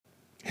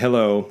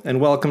Hello,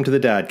 and welcome to the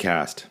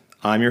Dadcast.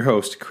 I'm your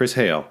host, Chris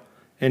Hale,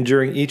 and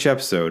during each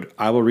episode,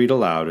 I will read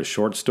aloud a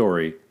short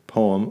story,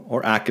 poem,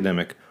 or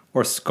academic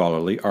or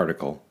scholarly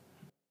article.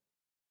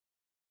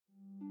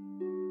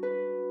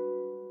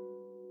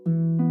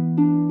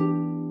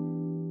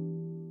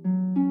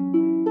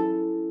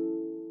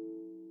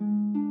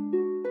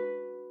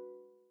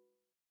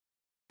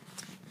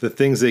 The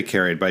Things They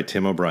Carried by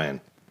Tim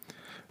O'Brien.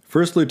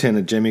 First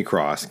Lieutenant Jimmy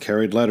Cross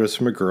carried letters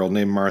from a girl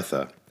named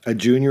Martha, a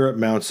junior at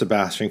Mount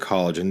Sebastian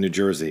College in New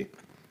Jersey.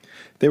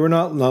 They were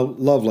not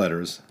love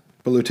letters,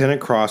 but Lieutenant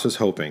Cross was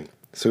hoping,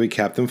 so he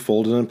kept them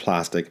folded in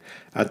plastic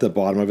at the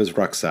bottom of his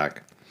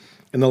rucksack.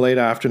 In the late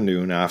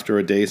afternoon, after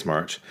a day's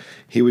march,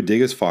 he would dig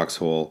his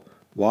foxhole,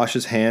 wash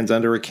his hands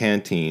under a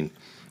canteen,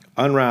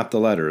 unwrap the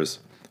letters,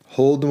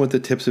 hold them with the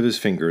tips of his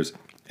fingers,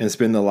 and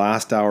spend the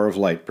last hour of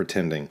light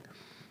pretending.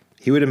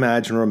 He would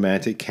imagine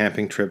romantic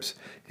camping trips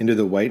into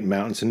the White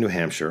Mountains in New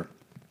Hampshire.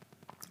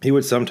 He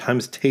would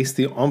sometimes taste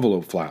the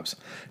envelope flaps,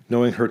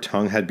 knowing her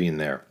tongue had been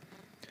there.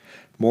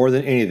 More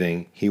than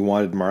anything, he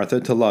wanted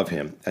Martha to love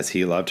him as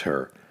he loved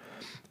her.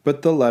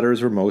 But the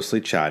letters were mostly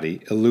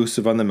chatty,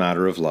 elusive on the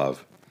matter of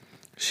love.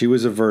 She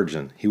was a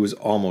virgin, he was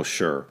almost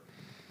sure.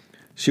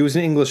 She was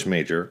an English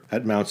major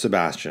at Mount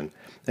Sebastian,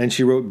 and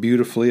she wrote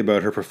beautifully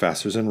about her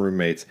professors and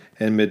roommates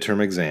and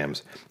midterm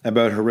exams,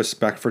 about her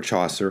respect for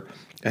Chaucer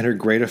and her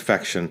great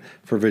affection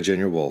for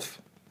Virginia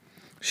Woolf.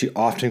 She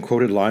often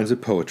quoted lines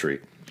of poetry.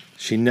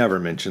 She never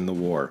mentioned the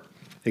war,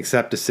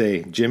 except to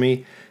say,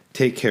 "Jimmy,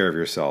 take care of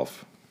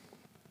yourself."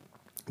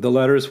 The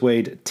letters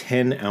weighed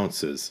 10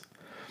 ounces.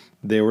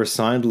 They were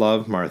signed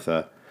Love,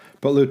 Martha,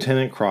 but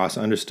Lieutenant Cross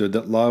understood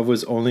that love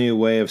was only a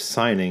way of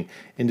signing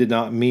and did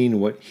not mean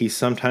what he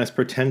sometimes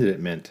pretended it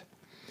meant.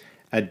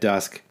 At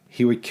dusk,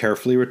 he would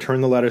carefully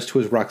return the letters to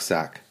his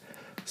rucksack.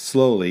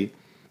 Slowly,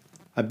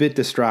 a bit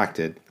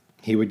distracted,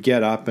 he would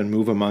get up and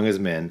move among his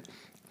men,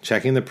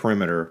 checking the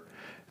perimeter.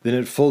 Then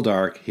at full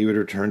dark, he would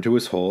return to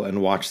his hole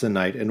and watch the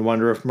night and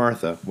wonder if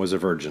Martha was a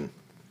virgin.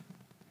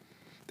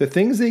 The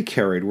things they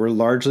carried were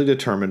largely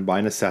determined by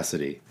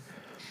necessity.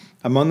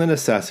 Among the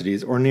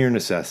necessities, or near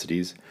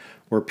necessities,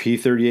 were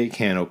P38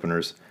 can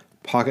openers,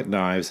 pocket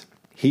knives,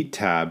 heat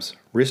tabs,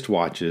 wrist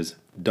watches,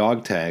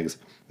 dog tags,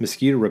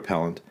 mosquito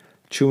repellent,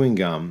 chewing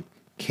gum,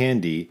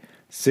 candy,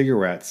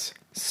 cigarettes,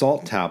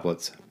 salt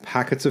tablets,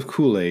 packets of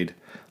Kool-Aid,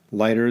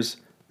 lighters,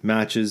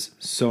 matches,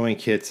 sewing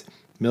kits,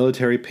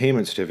 military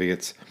payment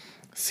certificates,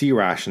 sea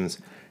rations,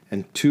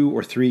 and 2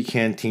 or 3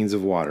 canteens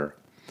of water.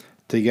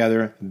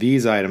 Together,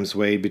 these items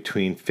weighed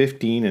between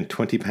 15 and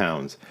 20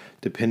 pounds,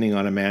 depending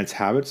on a man's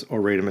habits or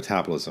rate of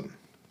metabolism.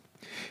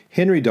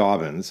 Henry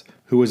Dobbins,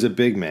 who was a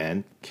big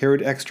man,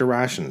 carried extra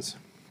rations.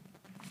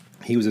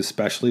 He was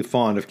especially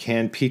fond of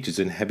canned peaches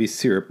and heavy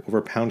syrup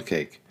over pound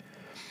cake.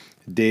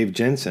 Dave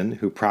Jensen,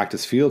 who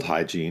practiced field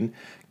hygiene,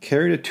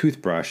 carried a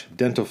toothbrush,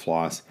 dental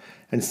floss,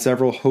 and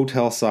several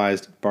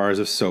hotel-sized bars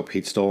of soap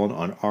he'd stolen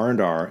on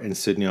R&R in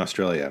Sydney,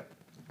 Australia.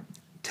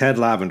 Ted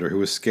Lavender, who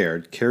was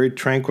scared, carried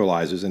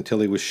tranquilizers until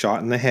he was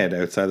shot in the head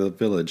outside the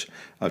village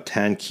of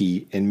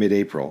Tankey in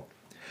mid-April.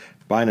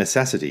 By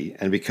necessity,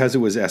 and because it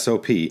was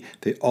SOP,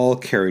 they all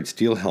carried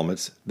steel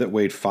helmets that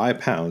weighed 5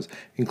 pounds,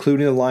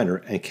 including the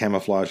liner and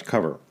camouflage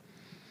cover.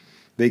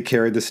 They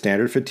carried the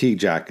standard fatigue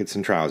jackets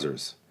and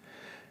trousers.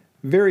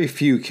 Very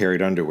few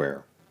carried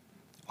underwear.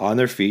 On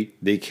their feet,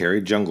 they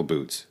carried jungle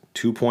boots,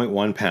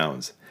 2.1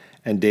 pounds,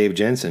 and Dave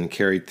Jensen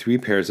carried 3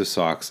 pairs of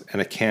socks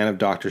and a can of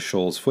Dr.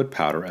 Scholl's foot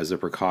powder as a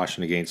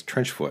precaution against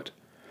trench foot.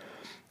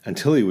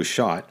 Until he was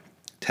shot,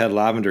 Ted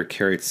Lavender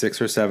carried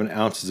 6 or 7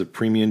 ounces of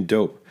premium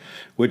dope,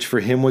 which for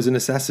him was a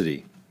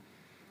necessity.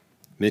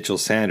 Mitchell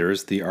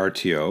Sanders, the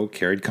RTO,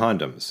 carried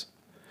condoms.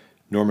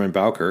 Norman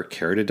Bowker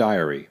carried a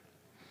diary.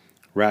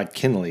 Rat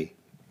Kinley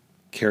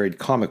carried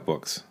comic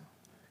books.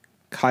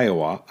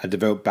 Kiowa, a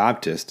devout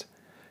Baptist,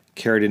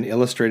 carried an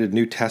illustrated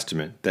New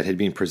Testament that had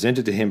been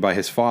presented to him by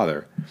his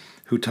father,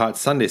 who taught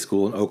Sunday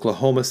school in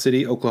Oklahoma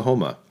City,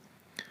 Oklahoma.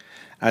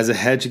 As a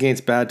hedge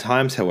against bad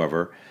times,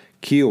 however,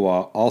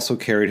 Kiowa also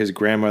carried his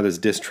grandmother's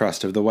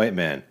distrust of the white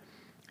man,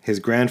 his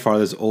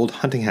grandfather's old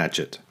hunting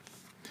hatchet.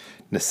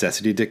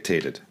 Necessity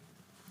dictated.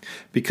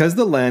 Because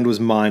the land was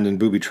mined and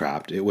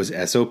booby-trapped, it was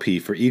SOP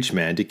for each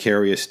man to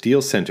carry a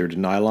steel-centered,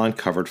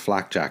 nylon-covered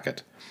flak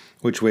jacket,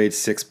 which weighed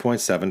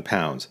 6.7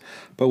 pounds,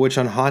 but which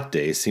on hot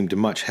days seemed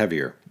much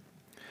heavier.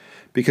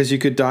 Because you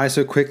could die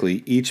so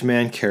quickly, each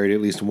man carried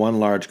at least one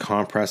large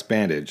compressed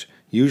bandage,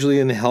 usually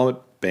in the helmet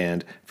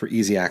band for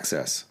easy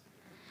access.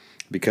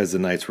 Because the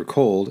nights were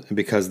cold, and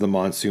because the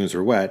monsoons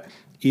were wet,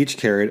 each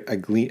carried a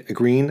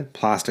green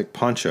plastic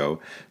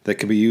poncho that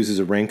could be used as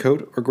a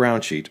raincoat or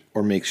ground sheet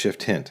or makeshift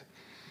tent.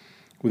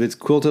 With its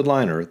quilted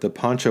liner, the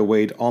poncho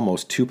weighed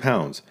almost 2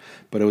 pounds,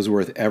 but it was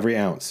worth every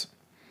ounce.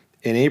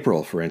 In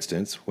April, for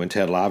instance, when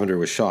Ted Lavender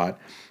was shot,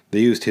 they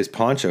used his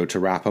poncho to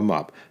wrap him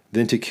up,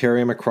 then to carry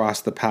him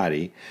across the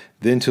paddy,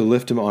 then to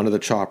lift him onto the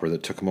chopper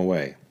that took him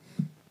away.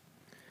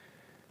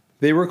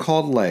 They were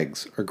called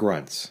legs or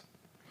grunts.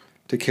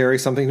 To carry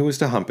something was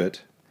to hump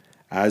it,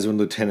 as when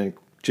Lieutenant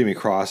Jimmy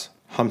Cross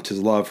humped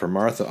his love for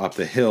Martha up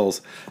the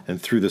hills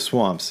and through the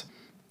swamps.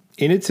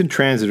 In its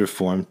intransitive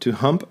form, to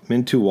hump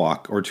meant to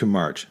walk or to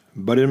march,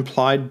 but it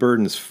implied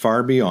burdens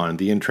far beyond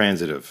the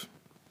intransitive.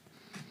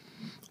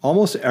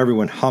 Almost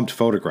everyone humped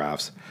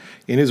photographs.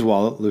 In his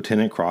wallet,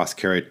 Lieutenant Cross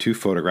carried 2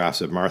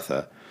 photographs of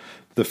Martha.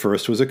 The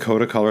first was a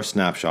Kodacolor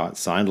snapshot,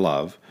 signed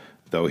Love,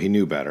 though he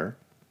knew better.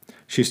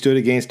 She stood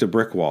against a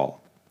brick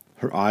wall.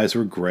 Her eyes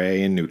were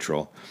gray and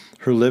neutral,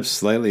 her lips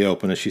slightly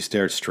open as she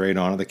stared straight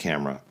on at the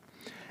camera.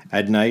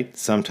 At night,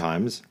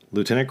 sometimes,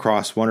 Lieutenant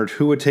Cross wondered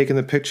who had taken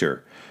the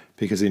picture,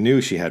 because he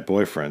knew she had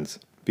boyfriends,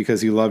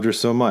 because he loved her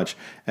so much,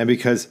 and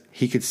because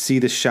he could see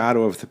the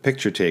shadow of the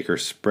picture taker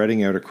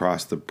spreading out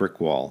across the brick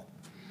wall.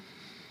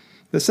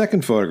 The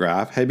second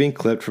photograph had been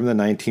clipped from the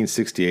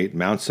 1968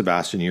 Mount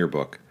Sebastian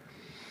yearbook.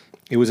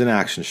 It was an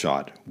action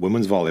shot,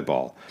 women's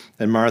volleyball,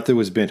 and Martha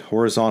was bent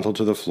horizontal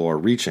to the floor,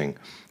 reaching,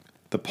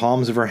 the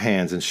palms of her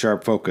hands in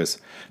sharp focus,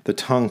 the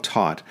tongue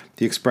taut,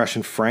 the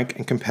expression frank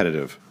and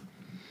competitive.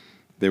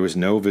 There was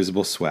no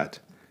visible sweat.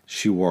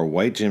 She wore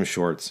white gym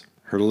shorts.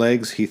 Her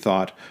legs, he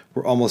thought,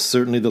 were almost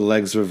certainly the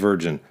legs of a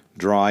virgin,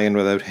 dry and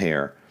without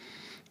hair.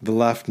 The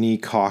left knee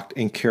cocked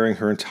and carrying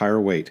her entire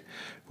weight,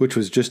 which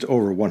was just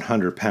over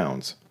 100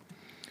 pounds.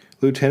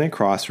 Lieutenant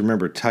Cross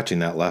remembered touching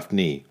that left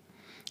knee.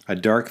 A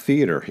dark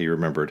theater, he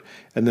remembered,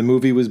 and the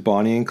movie was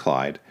Bonnie and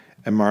Clyde,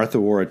 and Martha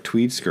wore a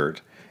tweed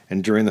skirt,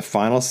 and during the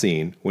final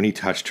scene, when he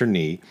touched her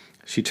knee,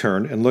 she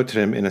turned and looked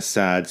at him in a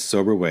sad,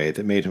 sober way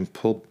that made him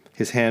pull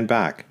his hand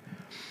back.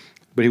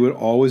 But he would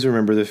always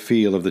remember the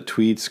feel of the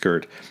tweed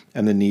skirt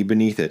and the knee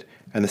beneath it,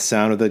 and the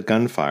sound of the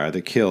gunfire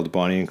that killed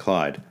Bonnie and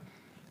Clyde.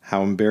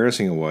 How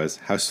embarrassing it was,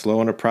 how slow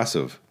and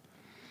oppressive.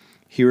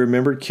 He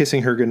remembered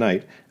kissing her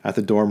goodnight at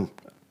the dorm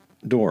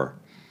door.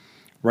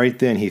 Right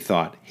then, he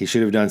thought, he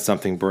should have done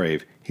something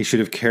brave. He should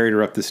have carried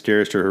her up the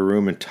stairs to her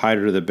room and tied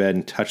her to the bed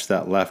and touched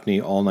that left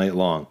knee all night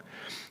long.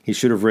 He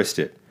should have risked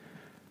it.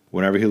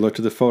 Whenever he looked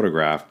at the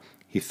photograph,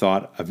 he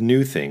thought of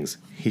new things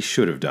he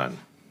should have done.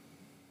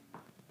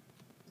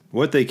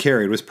 What they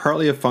carried was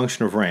partly a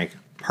function of rank,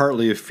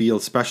 partly a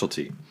field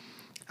specialty.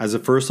 As a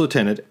first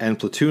lieutenant and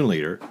platoon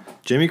leader,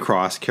 Jimmy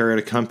Cross carried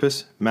a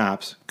compass,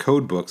 maps,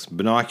 code books,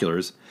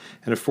 binoculars,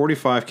 and a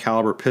 .45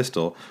 caliber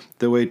pistol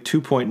that weighed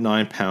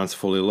 2.9 pounds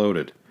fully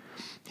loaded.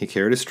 He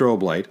carried a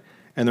strobe light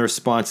and the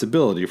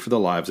responsibility for the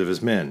lives of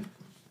his men.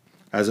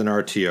 As an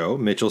RTO,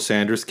 Mitchell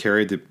Sanders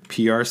carried the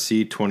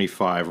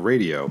PRC-25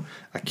 radio,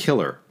 a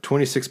killer,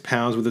 26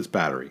 pounds with its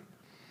battery.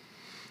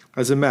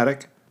 As a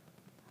medic,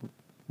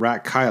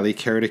 Rat Kiley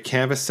carried a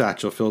canvas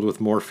satchel filled with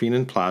morphine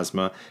and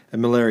plasma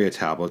and malaria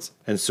tablets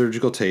and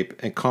surgical tape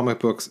and comic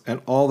books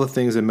and all the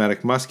things a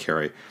medic must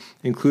carry,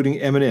 including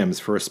M&Ms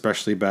for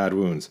especially bad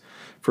wounds,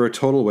 for a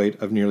total weight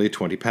of nearly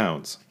 20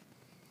 pounds.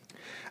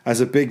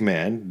 As a big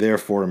man,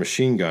 therefore a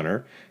machine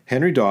gunner,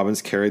 Henry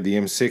Dobbins carried the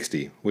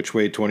M60, which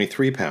weighed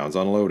 23 pounds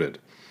unloaded,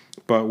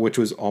 but which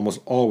was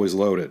almost always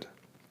loaded.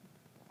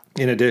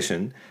 In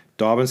addition,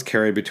 Dobbins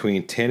carried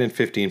between 10 and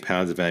 15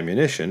 pounds of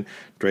ammunition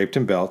draped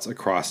in belts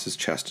across his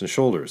chest and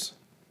shoulders.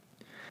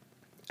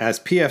 As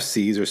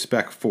PFCs or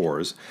Spec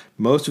 4s,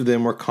 most of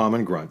them were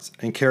common grunts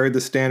and carried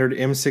the standard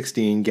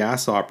M16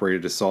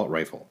 gas-operated assault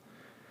rifle.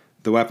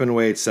 The weapon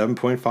weighed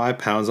 7.5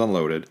 pounds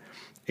unloaded,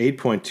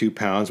 8.2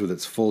 pounds with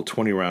its full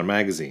 20-round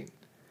magazine.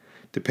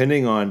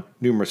 Depending on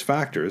numerous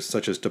factors,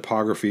 such as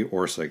topography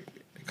or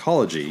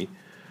psychology,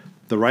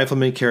 the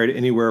rifleman carried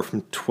anywhere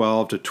from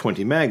 12 to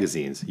 20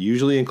 magazines,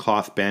 usually in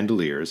cloth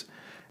bandoliers,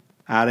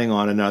 adding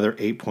on another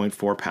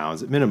 8.4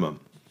 pounds at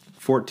minimum,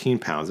 14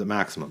 pounds at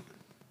maximum.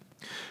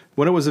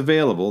 When it was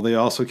available, they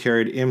also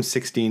carried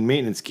M16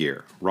 maintenance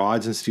gear,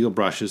 rods and steel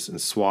brushes, and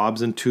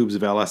swabs and tubes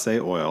of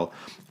LSA oil,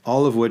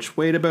 all of which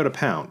weighed about a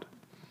pound.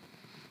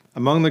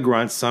 Among the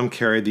grunts, some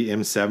carried the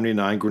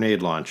M79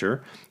 grenade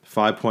launcher,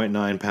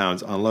 5.9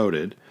 pounds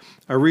unloaded,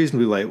 a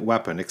reasonably light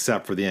weapon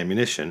except for the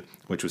ammunition,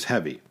 which was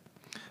heavy.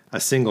 A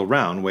single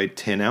round weighed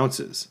 10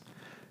 ounces.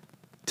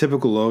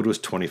 Typical load was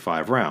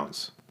 25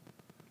 rounds.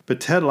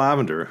 But Ted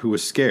Lavender, who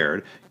was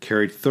scared,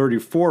 carried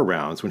 34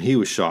 rounds when he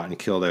was shot and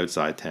killed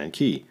outside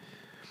Tanquay,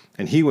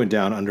 and he went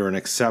down under an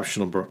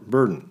exceptional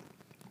burden.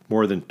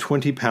 More than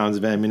 20 pounds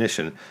of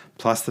ammunition,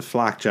 plus the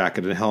flak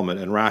jacket and helmet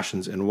and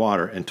rations and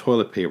water and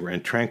toilet paper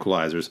and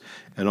tranquilizers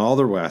and all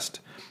the rest,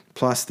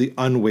 plus the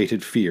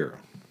unweighted fear.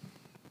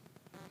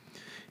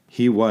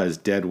 He was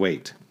dead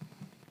weight.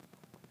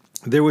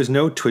 There was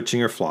no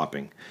twitching or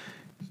flopping.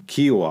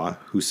 Kiowa,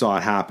 who saw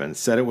it happen,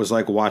 said it was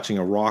like watching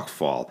a rock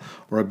fall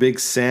or a big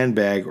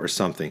sandbag or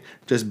something,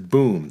 just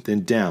boom,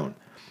 then down.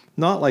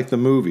 Not like the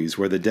movies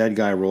where the dead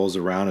guy rolls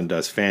around and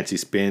does fancy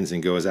spins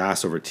and goes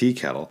ass over tea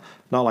kettle.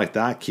 Not like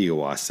that,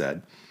 Kiowa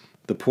said.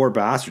 The poor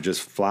bastard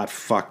just flat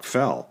fucked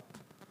fell.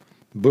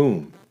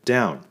 Boom,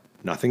 down,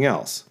 nothing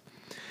else.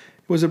 It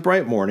was a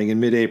bright morning in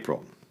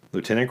mid-April.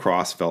 Lieutenant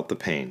Cross felt the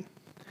pain.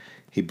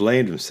 He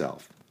blamed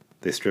himself.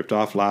 They stripped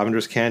off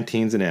Lavender's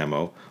canteens and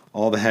ammo,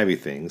 all the heavy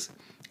things,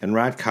 and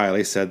Rat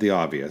Kiley said the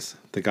obvious,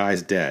 the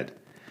guy's dead,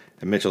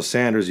 and Mitchell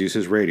Sanders used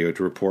his radio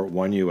to report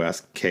 1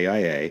 U.S.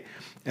 KIA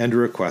and to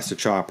request a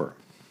chopper.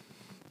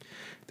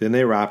 Then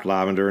they wrapped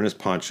Lavender in his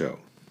poncho.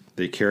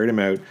 They carried him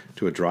out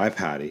to a dry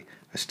paddy,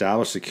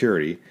 established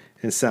security,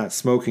 and sat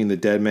smoking the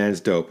dead man's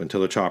dope until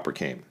the chopper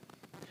came.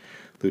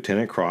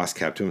 Lieutenant Cross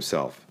kept to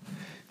himself.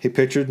 He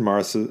pictured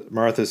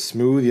Martha's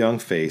smooth young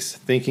face,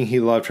 thinking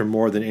he loved her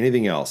more than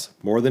anything else,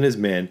 more than his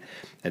men,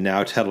 and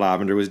now Ted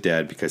Lavender was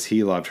dead because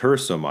he loved her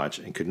so much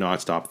and could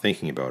not stop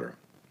thinking about her.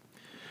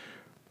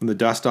 When the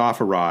dust-off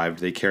arrived,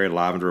 they carried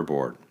Lavender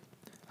aboard.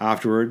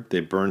 Afterward,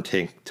 they burned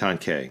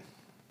Tankay.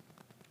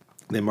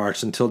 They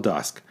marched until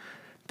dusk,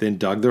 then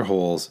dug their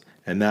holes,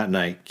 and that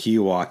night,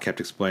 Kiowa kept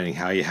explaining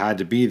how he had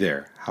to be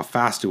there, how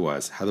fast it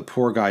was, how the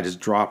poor guy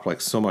just dropped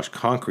like so much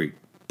concrete.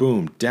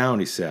 Boom, down,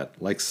 he said,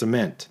 like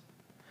cement.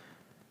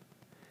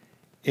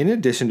 In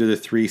addition to the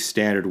 3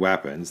 standard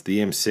weapons, the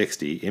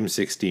M60,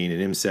 M16,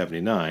 and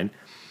M79,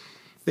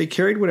 they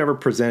carried whatever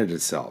presented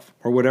itself,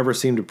 or whatever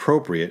seemed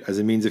appropriate as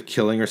a means of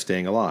killing or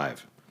staying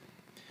alive.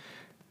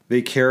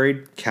 They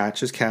carried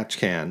catch as catch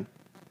can.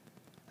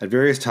 At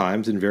various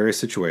times, in various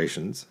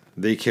situations,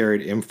 they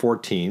carried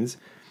M14s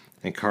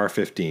and Car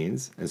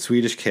 15s and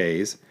Swedish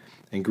Ks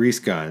and grease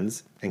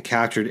guns and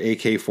captured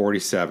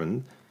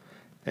AK-47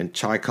 and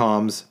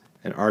Chi-Coms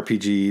and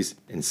RPGs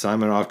and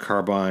Simonov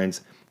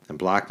carbines and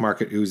black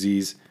market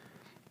Uzis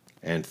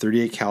and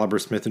 38 caliber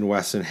Smith &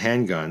 Wesson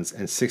handguns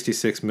and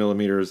 66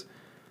 millimeters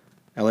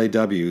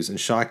LAWs and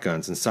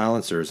shotguns and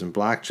silencers and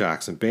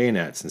blackjacks and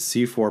bayonets and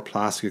C4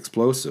 plastic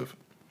explosive.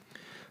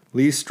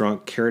 Lee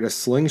Strunk carried a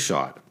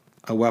slingshot,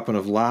 a weapon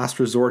of last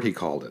resort he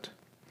called it.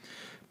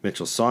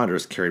 Mitchell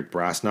Saunders carried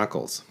brass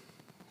knuckles.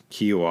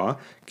 Kiowa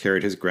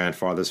carried his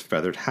grandfather's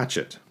feathered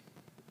hatchet.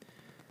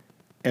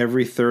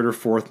 Every 3rd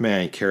or 4th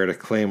man carried a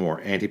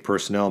Claymore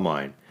anti-personnel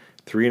mine,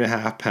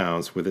 3.5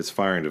 pounds with its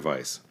firing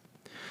device.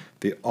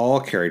 They all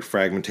carried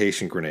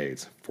fragmentation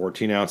grenades,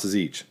 14 ounces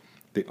each.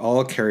 They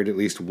all carried at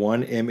least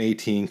one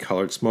M18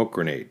 colored smoke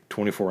grenade,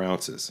 24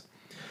 ounces.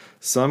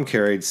 Some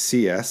carried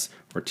CS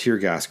or tear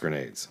gas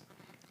grenades.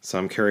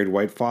 Some carried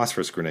white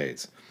phosphorus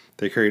grenades.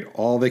 They carried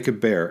all they could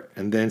bear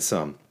and then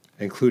some,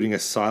 including a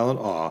silent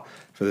awe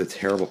for the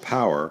terrible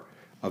power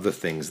of the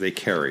things they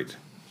carried.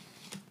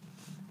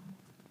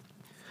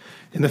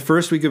 In the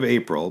first week of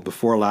April,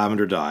 before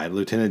Lavender died,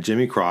 Lieutenant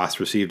Jimmy Cross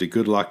received a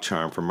good luck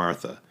charm from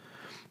Martha.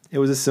 It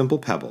was a simple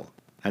pebble,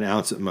 an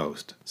ounce at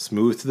most,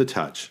 smooth to the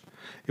touch.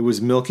 It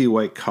was milky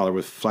white color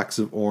with flecks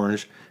of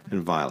orange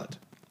and violet,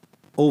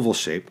 oval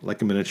shaped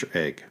like a miniature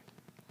egg.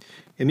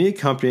 In the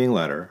accompanying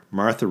letter,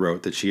 Martha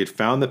wrote that she had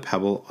found the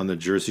pebble on the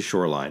Jersey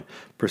shoreline,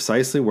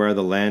 precisely where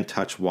the land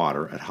touched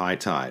water at high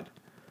tide,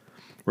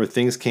 where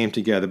things came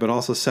together but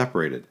also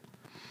separated.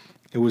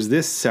 It was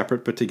this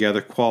separate but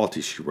together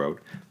quality, she wrote,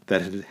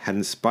 that had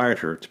inspired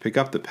her to pick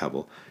up the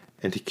pebble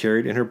and to carry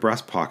it in her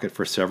breast pocket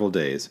for several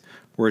days,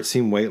 where it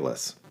seemed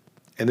weightless,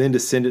 and then to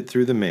send it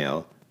through the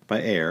mail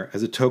by air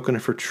as a token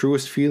of her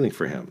truest feeling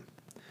for him.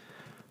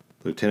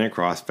 Lieutenant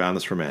Cross found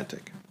this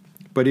romantic,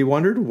 but he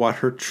wondered what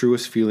her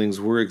truest feelings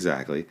were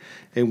exactly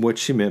and what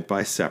she meant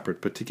by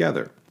separate but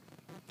together.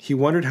 He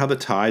wondered how the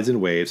tides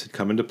and waves had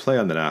come into play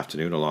on that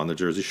afternoon along the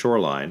Jersey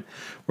shoreline,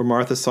 where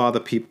Martha saw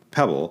the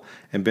pebble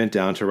and bent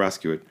down to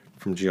rescue it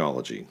from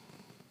geology.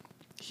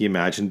 He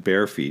imagined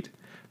bare feet.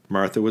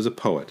 Martha was a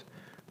poet,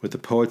 with the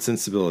poet's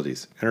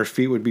sensibilities, and her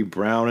feet would be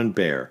brown and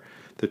bare,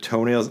 the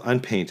toenails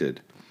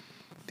unpainted,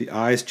 the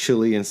eyes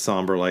chilly and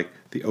somber like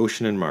the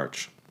ocean in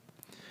March.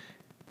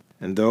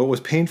 And though it was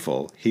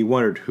painful, he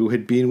wondered who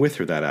had been with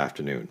her that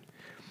afternoon.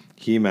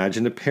 He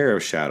imagined a pair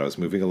of shadows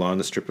moving along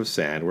the strip of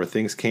sand where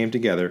things came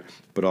together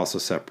but also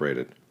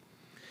separated.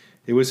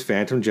 It was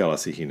phantom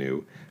jealousy, he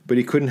knew, but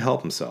he couldn't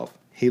help himself.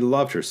 He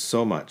loved her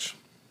so much.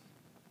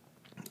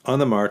 On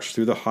the march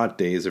through the hot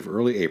days of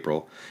early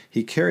April,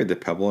 he carried the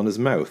pebble in his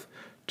mouth,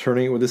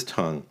 turning it with his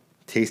tongue,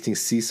 tasting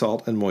sea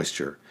salt and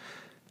moisture.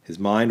 His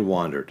mind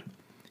wandered.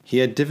 He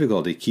had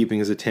difficulty keeping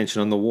his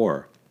attention on the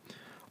war.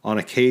 On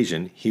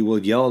occasion, he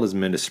would yell at his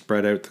men to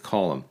spread out the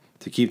column,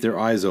 to keep their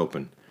eyes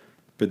open.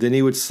 But then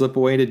he would slip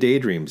away into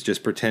daydreams,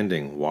 just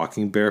pretending,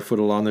 walking barefoot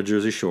along the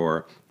Jersey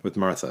shore with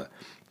Martha,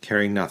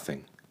 carrying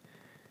nothing.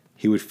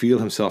 He would feel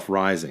himself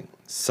rising,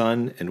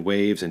 sun and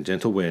waves and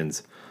gentle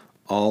winds,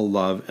 all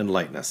love and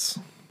lightness.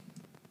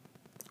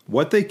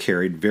 What they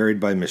carried varied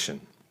by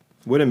mission.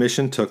 When a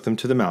mission took them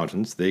to the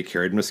mountains, they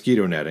carried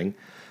mosquito netting,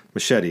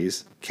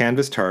 machetes,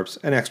 canvas tarps,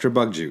 and extra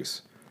bug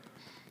juice.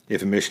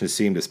 If a mission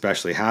seemed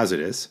especially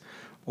hazardous,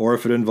 or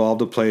if it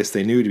involved a place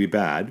they knew to be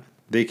bad,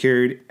 they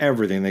carried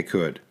everything they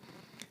could.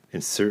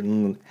 In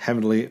certain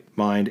heavily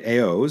mined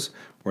AOs,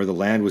 where the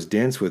land was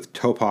dense with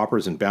toe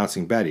poppers and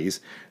bouncing betties,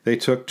 they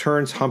took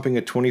turns humping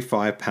a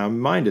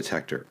 25-pound mine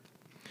detector.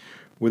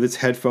 With its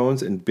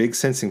headphones and big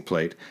sensing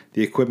plate,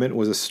 the equipment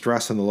was a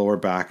stress on the lower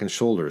back and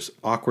shoulders,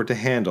 awkward to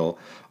handle,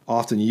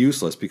 often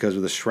useless because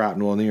of the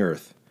shrapnel in the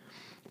earth.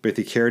 But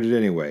they carried it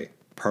anyway,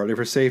 partly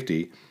for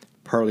safety,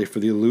 partly for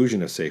the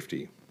illusion of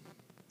safety.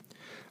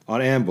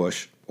 On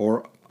ambush,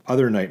 or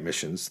other night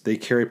missions, they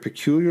carried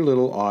peculiar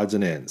little odds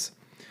and ends.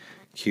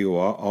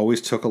 Kiowa always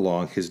took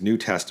along his New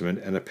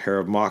Testament and a pair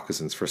of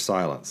moccasins for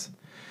silence.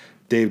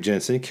 Dave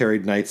Jensen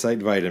carried night sight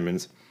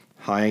vitamins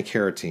high in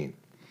carotene.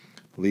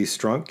 Lee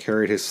Strunk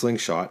carried his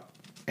slingshot.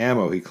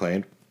 Ammo, he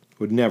claimed,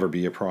 would never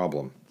be a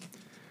problem.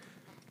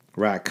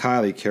 Rat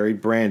Kiley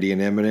carried brandy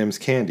and M&M's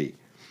candy.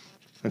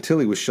 Until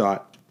he was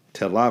shot,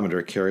 Ted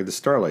Lavender carried the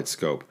Starlight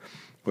scope,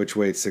 which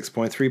weighed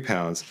 6.3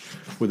 pounds,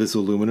 with its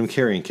aluminum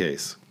carrying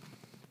case.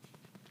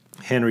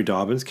 Henry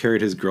Dobbins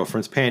carried his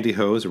girlfriend's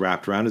pantyhose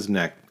wrapped around his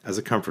neck as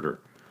a comforter.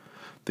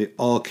 They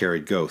all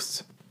carried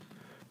ghosts.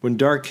 When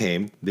dark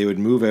came, they would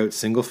move out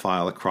single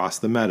file across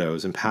the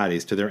meadows and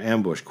paddies to their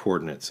ambush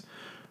coordinates,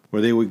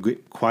 where they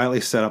would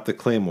quietly set up the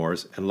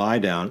claymores and lie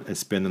down and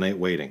spend the night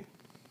waiting.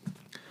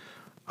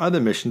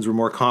 Other missions were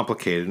more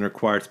complicated and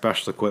required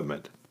special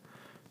equipment.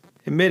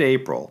 In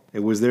mid-April,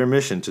 it was their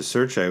mission to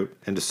search out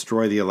and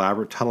destroy the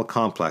elaborate tunnel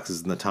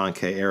complexes in the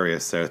Tankei area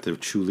south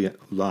of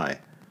Chu-Lai.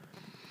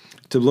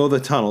 To blow the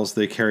tunnels,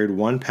 they carried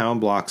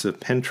 1-pound blocks of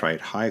pentrite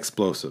high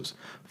explosives,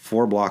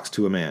 4 blocks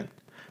to a man,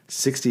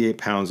 68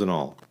 pounds in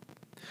all.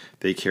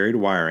 They carried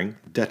wiring,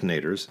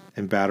 detonators,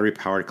 and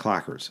battery-powered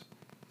clackers.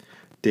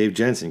 Dave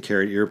Jensen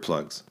carried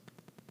earplugs.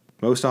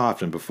 Most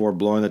often, before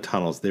blowing the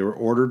tunnels, they were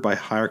ordered by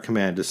higher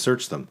command to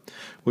search them,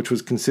 which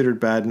was considered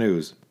bad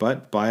news,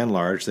 but by and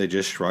large they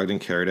just shrugged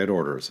and carried out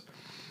orders.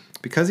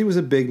 Because he was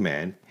a big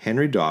man,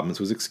 Henry Dobbins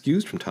was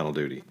excused from tunnel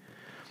duty.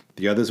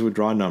 The others would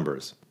draw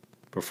numbers.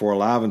 Before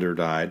Lavender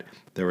died,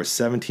 there were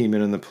 17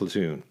 men in the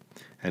platoon,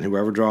 and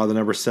whoever drew the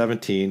number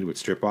 17 would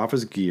strip off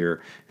his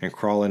gear and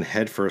crawl in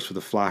headfirst with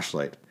a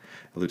flashlight,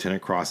 and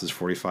Lieutenant Cross's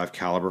 .45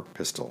 caliber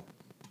pistol.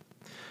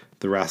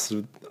 The rest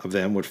of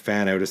them would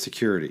fan out as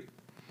security.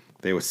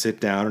 They would sit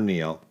down or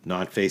kneel,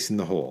 not facing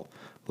the hole,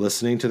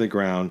 listening to the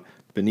ground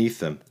beneath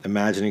them,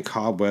 imagining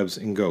cobwebs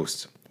and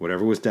ghosts,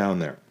 whatever was down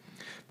there.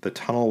 The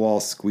tunnel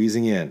walls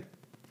squeezing in.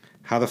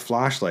 How the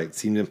flashlight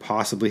seemed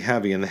impossibly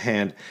heavy in the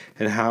hand,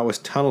 and how it was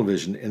tunnel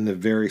vision in the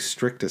very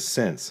strictest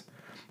sense.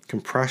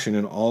 Compression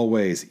in all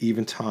ways,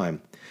 even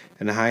time,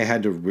 and how you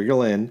had to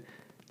wriggle in,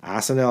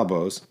 ass and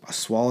elbows, a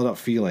swallowed-up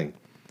feeling,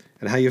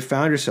 and how you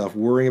found yourself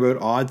worrying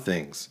about odd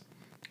things.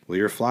 Will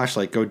your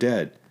flashlight go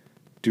dead?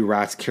 Do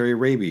rats carry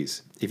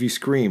rabies? If you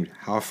screamed,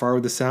 how far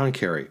would the sound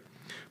carry?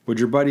 Would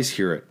your buddies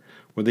hear it?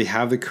 Would they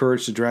have the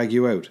courage to drag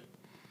you out?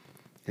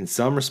 In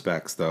some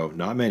respects, though,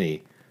 not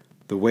many,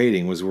 the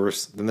waiting was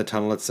worse than the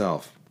tunnel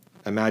itself.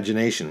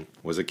 Imagination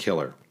was a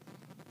killer.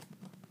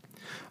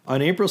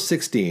 On April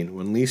 16,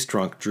 when Lee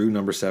Strunk drew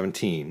number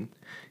 17,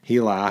 he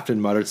laughed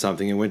and muttered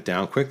something and went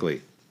down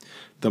quickly.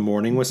 The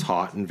morning was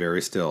hot and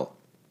very still.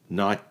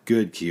 Not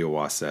good,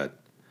 Kiowa said.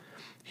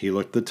 He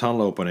looked at the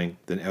tunnel opening,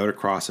 then out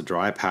across a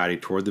dry paddy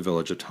toward the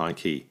village of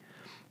Tankei.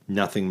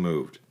 Nothing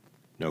moved.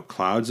 No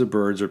clouds of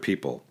birds or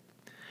people.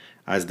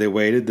 As they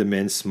waited, the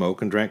men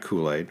smoked and drank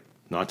Kool-Aid,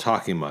 not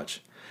talking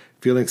much,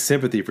 feeling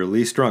sympathy for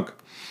Lee Strunk,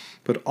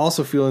 but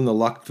also feeling the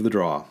luck of the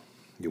draw.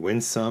 You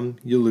win some,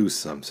 you lose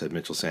some, said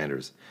Mitchell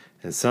Sanders,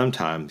 and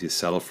sometimes you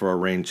settle for a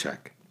rain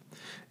check.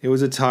 It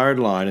was a tired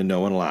line and no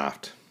one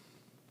laughed.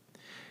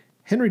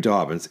 Henry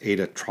Dobbins ate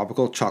a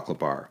tropical chocolate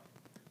bar.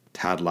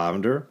 Tad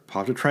Lavender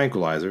popped a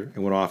tranquilizer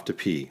and went off to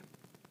pee.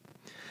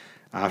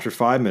 After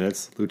 5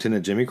 minutes,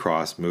 Lieutenant Jimmy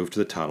Cross moved to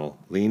the tunnel,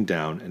 leaned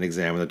down, and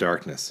examined the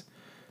darkness.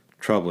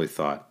 Trouble, he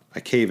thought.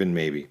 A cave-in,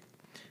 maybe.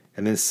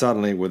 And then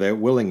suddenly, without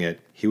willing it,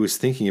 he was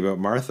thinking about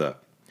Martha.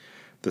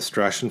 The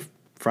stress and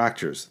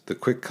fractures, the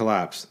quick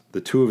collapse,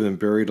 the two of them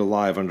buried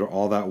alive under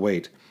all that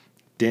weight.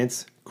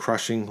 Dense,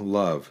 crushing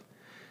love.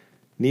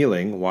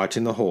 Kneeling,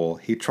 watching the hole,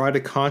 he tried to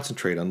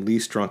concentrate on Lee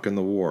Strunk and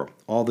the war,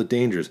 all the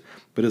dangers,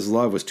 but his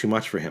love was too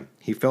much for him.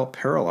 He felt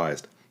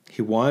paralyzed.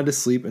 He wanted to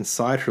sleep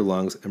inside her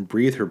lungs and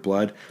breathe her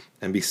blood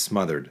and be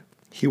smothered.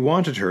 He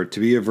wanted her to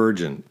be a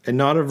virgin, and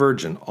not a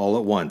virgin all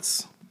at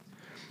once.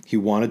 He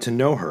wanted to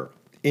know her.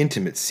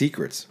 Intimate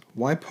secrets.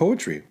 Why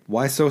poetry?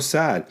 Why so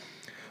sad?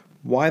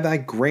 Why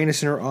that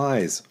grayness in her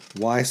eyes?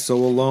 Why so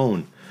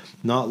alone?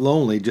 Not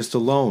lonely, just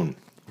alone.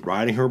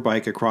 Riding her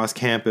bike across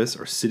campus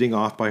or sitting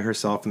off by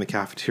herself in the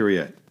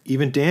cafeteria.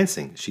 Even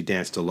dancing, she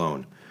danced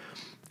alone.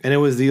 And it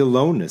was the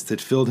aloneness that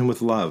filled him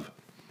with love.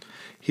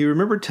 He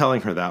remembered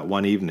telling her that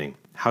one evening,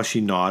 how she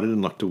nodded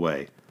and looked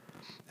away,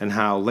 and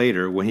how,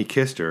 later, when he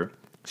kissed her,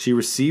 she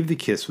received the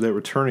kiss without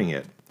returning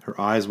it, her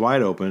eyes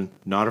wide open,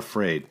 not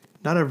afraid,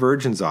 not a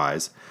virgin's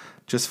eyes,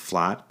 just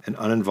flat and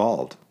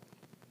uninvolved.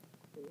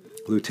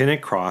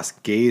 Lieutenant Cross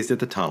gazed at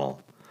the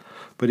tunnel,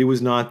 but he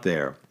was not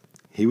there.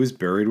 He was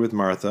buried with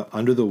Martha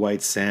under the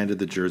white sand of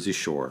the Jersey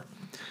shore.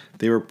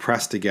 They were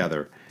pressed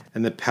together,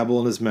 and the pebble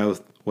in his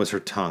mouth was her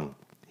tongue.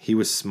 He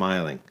was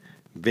smiling.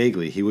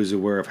 Vaguely he was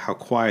aware of how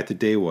quiet the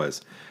day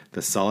was,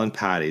 the sullen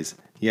paddies,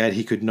 yet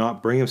he could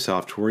not bring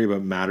himself to worry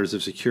about matters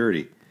of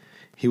security.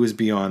 He was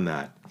beyond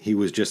that. He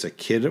was just a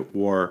kid at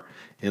war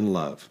in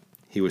love.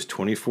 He was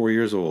 24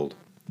 years old.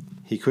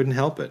 He couldn't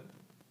help it.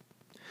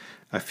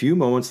 A few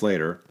moments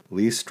later,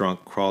 Lee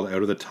Strunk crawled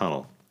out of the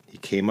tunnel. He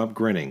came up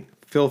grinning,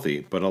 filthy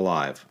but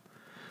alive.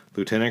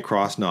 Lieutenant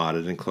Cross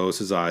nodded and closed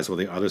his eyes while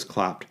the others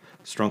clapped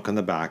Strunk on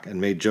the back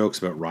and made jokes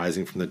about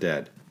rising from the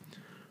dead.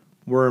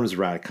 Worms,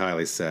 Rat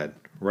Kiley said.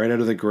 Right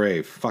out of the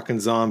grave. Fucking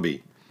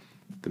zombie.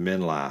 The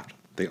men laughed.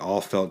 They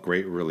all felt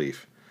great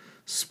relief.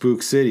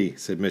 "Spook City,"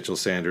 said Mitchell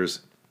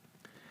Sanders.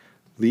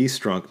 Lee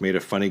Strunk made a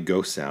funny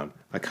ghost sound,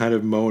 a kind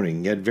of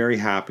moaning, yet very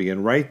happy,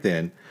 and right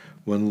then,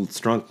 when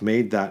Strunk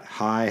made that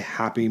high,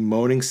 happy,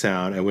 moaning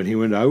sound, and when he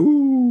went,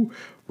 "Ooh!"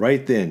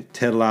 right then,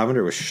 Ted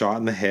Lavender was shot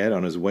in the head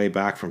on his way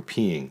back from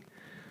peeing.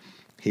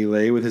 He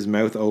lay with his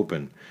mouth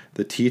open.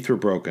 The teeth were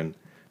broken.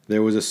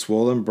 There was a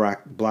swollen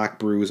black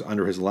bruise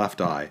under his left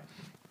eye.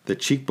 The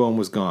cheekbone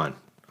was gone.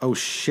 "Oh,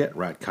 shit,"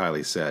 Rat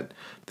Kiley said.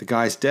 "The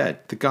guy's dead.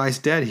 The guy's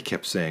dead," he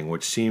kept saying,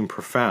 which seemed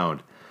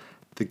profound.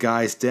 "The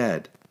guy's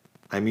dead.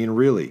 I mean,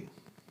 really."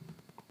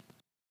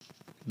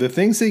 The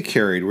things they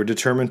carried were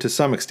determined to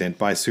some extent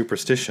by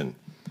superstition.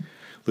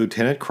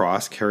 Lieutenant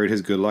Cross carried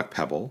his good luck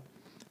pebble.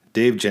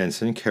 Dave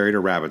Jensen carried a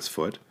rabbit's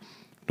foot.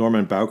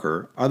 Norman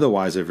Bowker,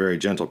 otherwise a very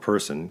gentle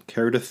person,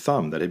 carried a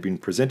thumb that had been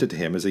presented to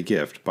him as a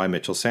gift by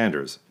Mitchell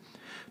Sanders.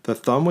 The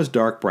thumb was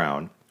dark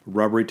brown,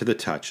 rubbery to the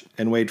touch,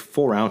 and weighed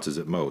 4 ounces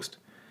at most.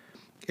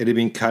 It had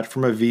been cut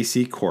from a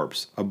VC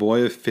corpse, a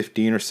boy of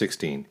 15 or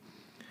 16.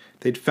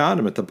 They'd found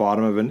him at the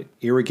bottom of an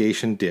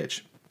irrigation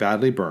ditch,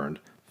 badly burned,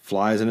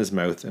 flies in his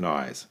mouth and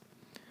eyes.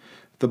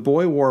 The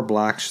boy wore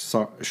black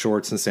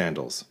shorts and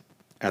sandals.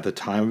 At the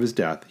time of his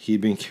death, he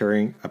had been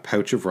carrying a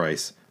pouch of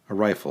rice, a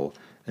rifle,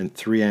 and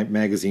 3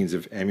 magazines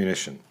of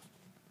ammunition.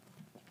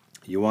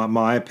 "You want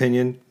my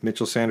opinion?"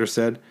 Mitchell Sanders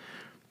said.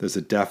 "There's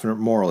a definite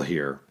moral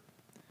here."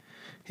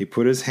 He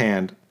put his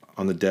hand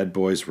on the dead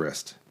boy's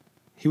wrist.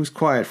 He was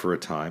quiet for a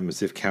time,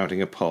 as if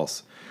counting a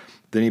pulse.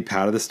 Then he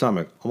patted the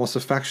stomach, almost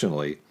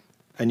affectionately,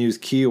 and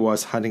used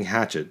Kiowa's hunting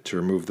hatchet to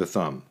remove the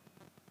thumb.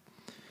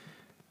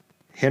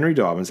 Henry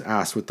Dobbins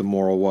asked what the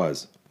moral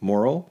was.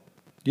 "Moral?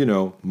 You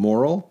know,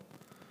 moral?"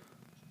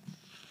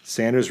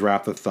 Sanders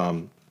wrapped the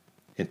thumb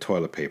in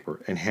toilet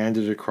paper and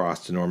handed it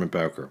across to Norman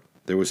Bowker.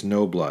 There was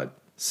no blood.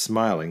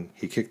 Smiling,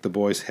 he kicked the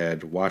boy's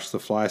head, watched the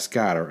fly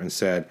scatter, and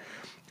said,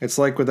 "It's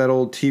like with that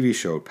old TV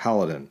show,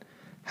 Paladin.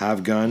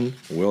 Have gun,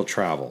 will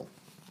travel."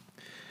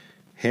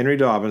 Henry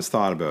Dobbins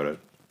thought about it.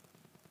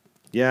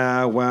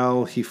 "Yeah,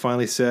 well," he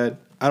finally said,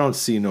 "I don't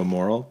see no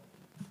moral."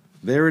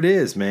 "There it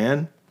is,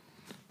 man."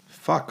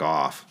 "Fuck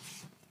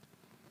off."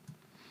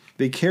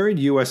 They carried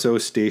USO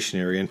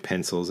stationery and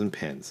pencils and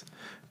pens.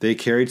 They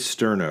carried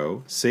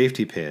sterno,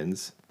 safety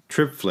pins,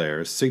 trip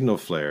flares, signal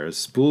flares,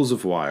 spools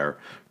of wire,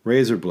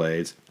 razor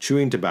blades,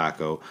 chewing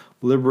tobacco,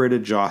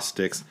 liberated joss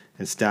sticks,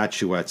 and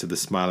statuettes of the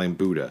smiling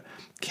Buddha,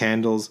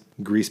 candles,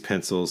 grease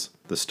pencils,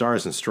 the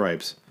stars and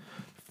stripes,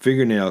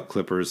 fingernail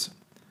clippers,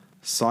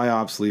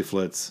 psyops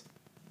leaflets,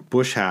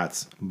 bush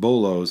hats,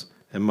 bolos,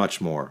 and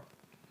much more.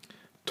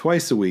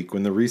 Twice a week,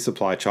 when the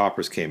resupply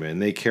choppers came in,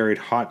 they carried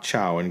hot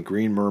chow in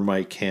green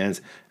mermite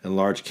cans and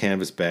large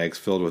canvas bags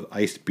filled with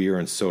iced beer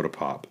and soda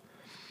pop.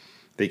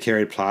 They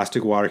carried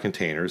plastic water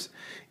containers,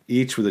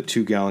 each with a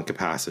 2-gallon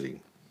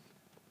capacity.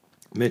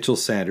 Mitchell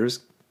Sanders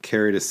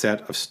carried a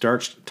set of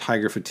starched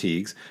tiger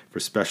fatigues for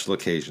special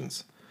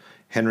occasions.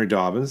 Henry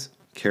Dobbins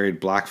carried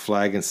Black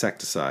Flag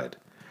insecticide.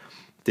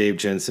 Dave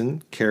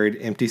Jensen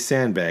carried empty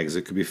sandbags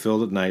that could be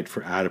filled at night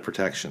for added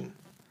protection.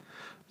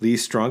 Lee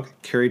Strunk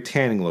carried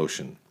tanning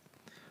lotion.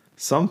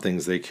 Some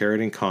things they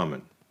carried in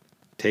common.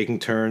 Taking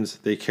turns,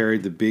 they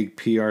carried the big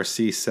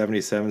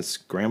PRC-77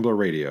 Scrambler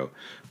radio,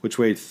 which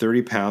weighed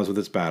 30 pounds with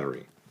its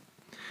battery.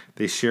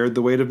 They shared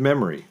the weight of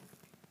memory.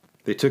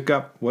 They took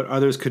up what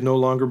others could no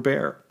longer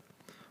bear.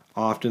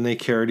 Often they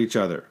carried each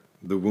other,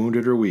 the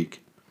wounded or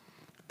weak.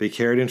 They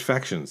carried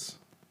infections.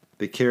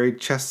 They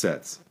carried chess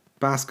sets,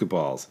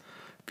 basketballs,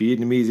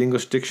 Vietnamese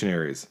English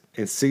dictionaries,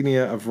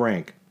 insignia of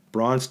rank,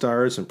 bronze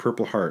stars and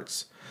purple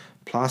hearts,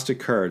 plastic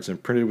cards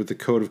imprinted with the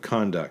code of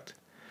conduct.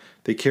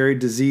 They carried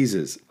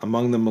diseases,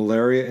 among them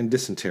malaria and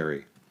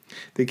dysentery.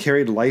 They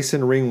carried lice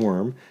and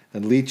ringworm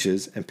and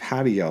leeches and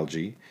paddy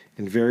algae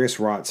in various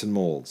rots and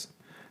molds.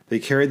 They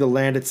carried the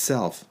land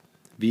itself,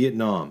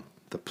 Vietnam,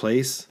 the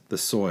place, the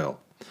soil,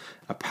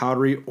 a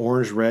powdery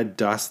orange-red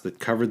dust that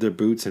covered their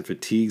boots and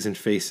fatigues and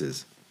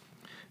faces.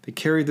 They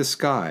carried the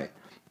sky,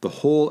 the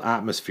whole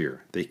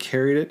atmosphere. They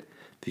carried it,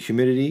 the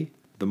humidity,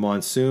 the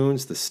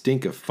monsoons, the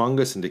stink of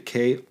fungus and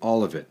decay,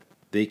 all of it.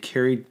 They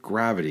carried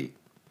gravity.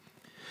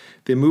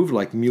 They moved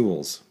like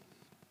mules.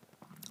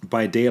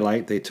 By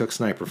daylight, they took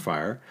sniper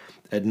fire.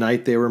 At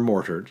night, they were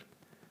mortared.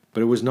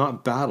 But it was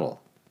not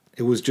battle.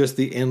 It was just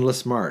the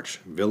endless march,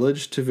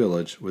 village to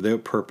village,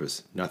 without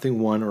purpose, nothing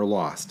won or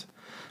lost.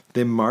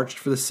 They marched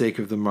for the sake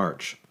of the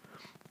march,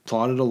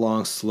 plodded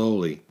along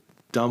slowly,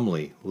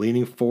 dumbly,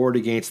 leaning forward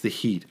against the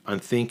heat,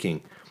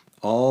 unthinking,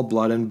 all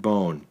blood and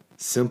bone,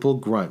 simple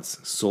grunts,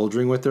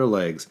 soldiering with their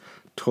legs,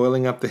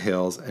 toiling up the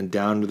hills and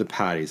down into the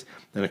paddies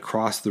and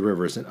across the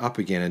rivers and up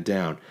again and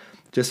down,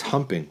 just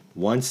humping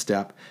one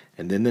step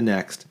and then the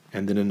next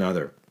and then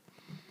another.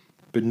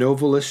 But no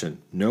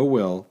volition, no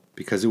will,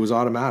 because it was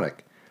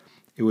automatic.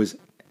 It was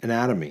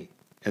anatomy,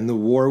 and the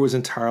war was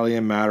entirely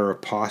a matter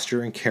of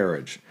posture and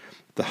carriage.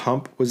 The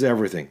hump was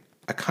everything,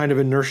 a kind of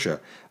inertia,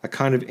 a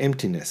kind of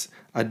emptiness,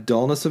 a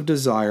dullness of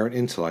desire and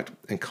intellect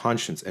and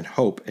conscience and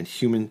hope and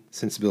human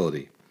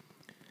sensibility.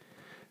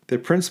 Their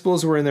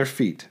principles were in their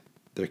feet.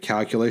 Their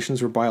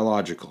calculations were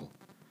biological.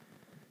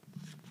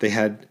 They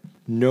had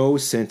no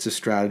sense of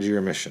strategy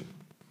or mission.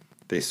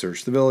 They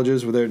searched the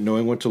villages without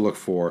knowing what to look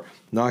for,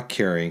 not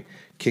caring,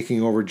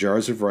 kicking over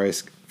jars of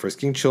rice,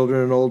 frisking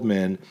children and old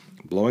men,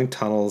 blowing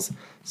tunnels,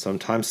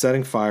 sometimes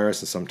setting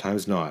fires and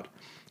sometimes not,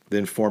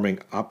 then forming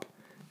up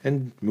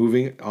and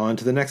moving on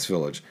to the next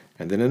village,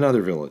 and then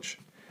another village,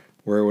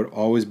 where it would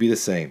always be the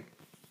same.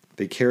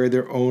 They carried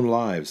their own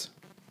lives.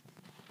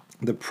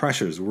 The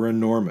pressures were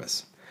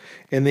enormous.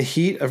 In the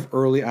heat of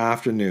early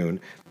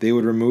afternoon, they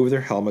would remove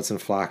their helmets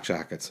and flak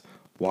jackets,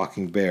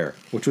 walking bare,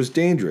 which was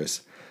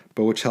dangerous,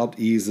 but which helped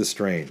ease the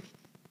strain.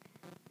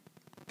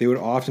 They would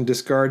often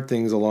discard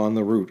things along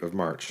the route of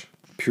march.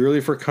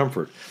 Purely for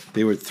comfort,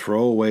 they would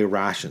throw away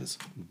rations,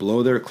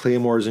 blow their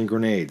claymores and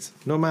grenades,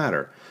 no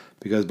matter,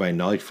 because by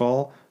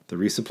nightfall, the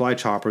resupply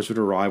choppers would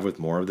arrive with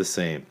more of the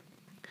same.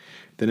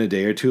 Then a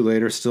day or two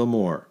later, still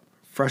more.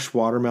 Fresh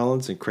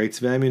watermelons and crates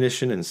of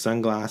ammunition and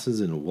sunglasses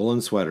and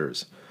woolen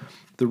sweaters.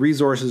 The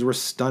resources were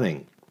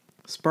stunning.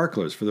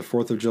 Sparklers for the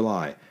 4th of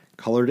July,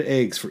 colored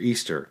eggs for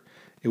Easter.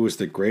 It was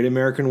the great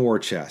American war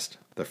chest,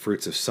 the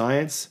fruits of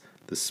science,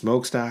 the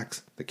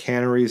smokestacks, the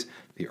canneries,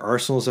 the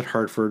arsenals at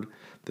Hartford,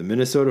 the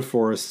Minnesota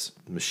forests,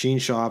 machine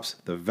shops,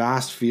 the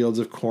vast fields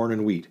of corn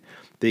and wheat.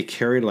 They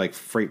carried like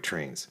freight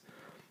trains.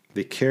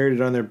 They carried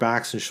it on their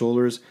backs and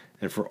shoulders,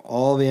 and for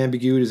all the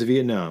ambiguities of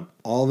Vietnam,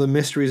 all the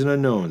mysteries and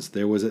unknowns,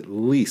 there was at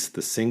least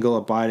the single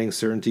abiding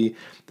certainty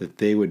that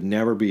they would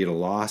never be at a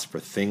loss for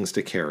things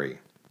to carry.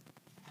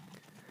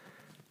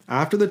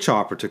 After the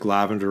chopper took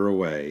Lavender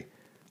away,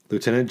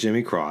 Lieutenant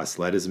Jimmy Cross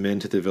led his men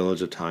to the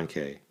village of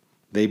Tankay.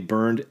 They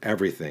burned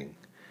everything.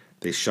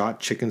 They shot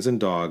chickens and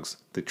dogs.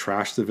 They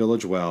trashed the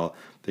village well.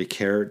 They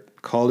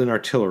called in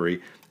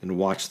artillery and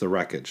watched the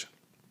wreckage.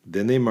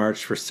 Then they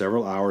marched for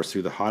several hours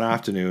through the hot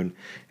afternoon,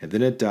 and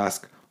then at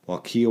dusk, while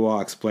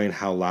Kiowa explained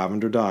how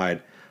Lavender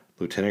died,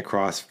 Lieutenant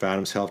Cross found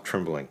himself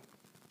trembling.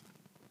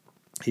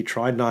 He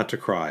tried not to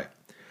cry.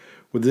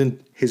 With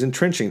his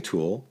entrenching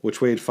tool, which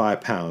weighed 5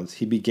 pounds,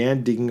 he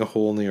began digging a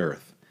hole in the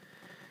earth.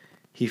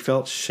 He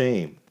felt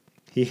shame.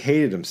 He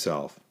hated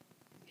himself.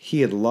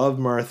 He had loved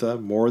Martha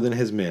more than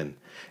his men,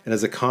 and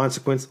as a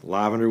consequence,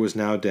 Lavender was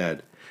now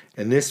dead,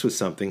 and this was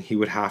something he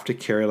would have to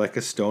carry like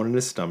a stone in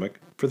his stomach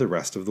for the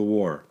rest of the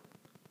war.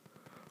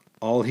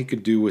 All he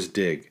could do was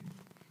dig.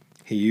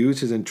 He used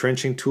his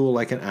entrenching tool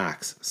like an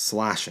axe,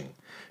 slashing,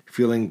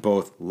 feeling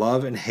both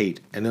love and hate,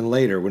 and then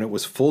later, when it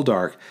was full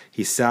dark,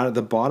 he sat at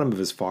the bottom of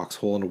his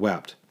foxhole and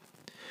wept.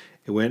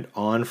 It went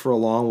on for a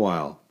long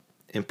while.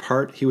 In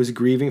part, he was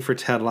grieving for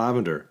Ted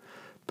Lavender,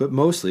 but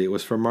mostly it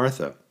was for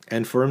Martha,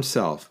 and for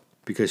himself,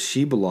 because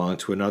she belonged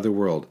to another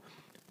world,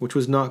 which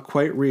was not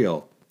quite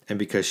real, and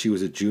because she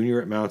was a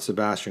junior at Mount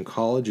Sebastian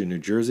College in New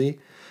Jersey,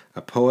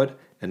 a poet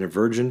and a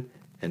virgin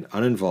and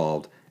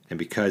uninvolved, and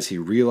because he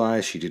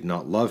realized she did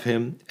not love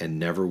him and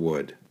never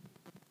would.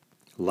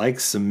 Like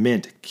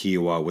cement,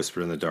 Kiowa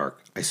whispered in the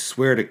dark. I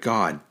swear to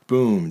God,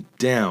 boom,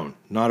 down,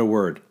 not a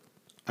word.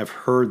 I've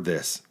heard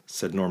this,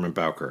 said Norman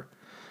Bowker.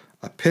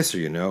 A pisser,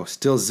 you know,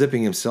 still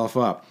zipping himself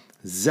up.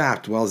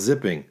 Zapped while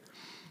zipping.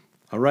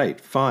 All right,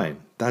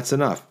 fine, that's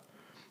enough.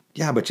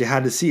 Yeah, but you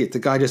had to see it. The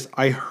guy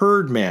I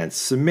heard, man,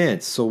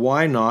 cement, so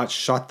why not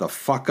shut the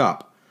fuck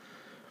up?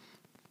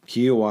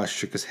 Kiowa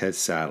shook his head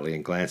sadly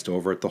and glanced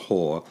over at the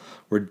hole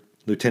where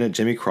Lieutenant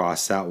Jimmy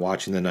Cross sat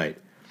watching the night.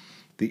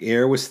 The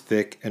air was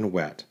thick and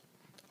wet.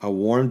 A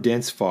warm,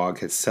 dense fog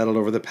had settled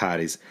over the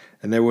paddies,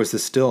 and there was the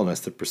stillness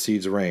that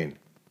precedes rain.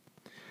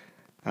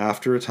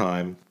 After a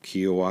time,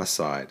 Kiowa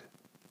sighed.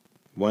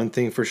 One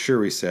thing for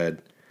sure, he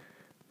said.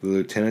 The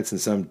lieutenant's in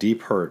some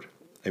deep hurt.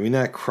 I mean,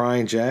 that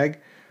crying jag,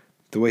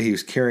 the way he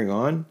was carrying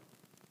on,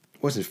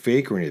 it wasn't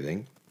fake or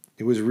anything.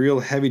 It was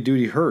real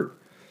heavy-duty hurt.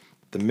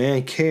 The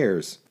man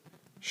cares.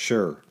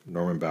 Sure,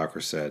 Norman Bowker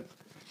said.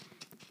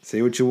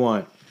 Say what you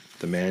want.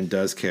 The man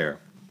does care.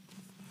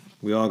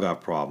 We all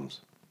got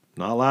problems.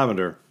 Not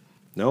Lavender.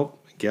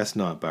 Nope, I guess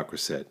not, Bowker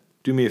said.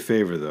 Do me a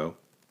favor, though.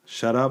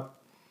 Shut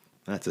up.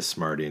 That's a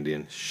smart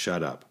Indian.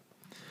 Shut up.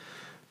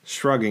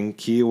 Shrugging,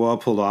 Kiowa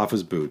pulled off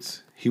his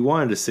boots. He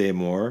wanted to say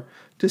more,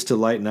 just to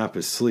lighten up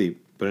his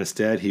sleep, but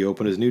instead he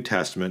opened his New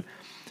Testament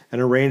and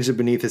arranged it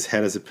beneath his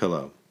head as a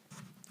pillow.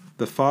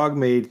 The fog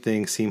made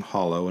things seem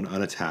hollow and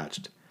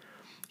unattached.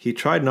 He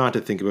tried not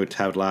to think about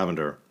Ted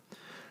Lavender,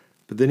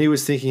 but then he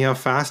was thinking how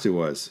fast it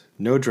was.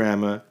 No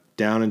drama,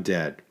 down and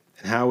dead,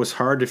 and how it was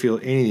hard to feel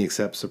anything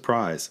except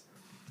surprise.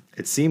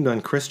 It seemed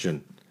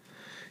unchristian.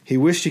 He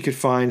wished he could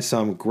find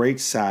some great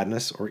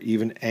sadness or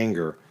even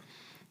anger,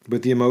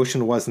 but the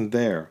emotion wasn't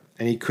there,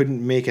 and he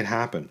couldn't make it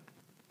happen.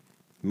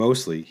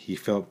 Mostly, he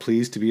felt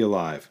pleased to be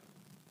alive.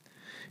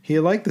 He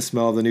had liked the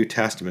smell of the New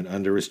Testament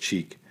under his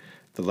cheek,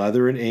 the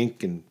leather and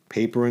ink and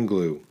paper and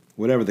glue,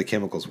 whatever the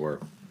chemicals were.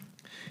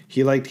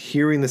 He liked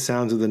hearing the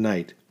sounds of the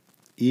night,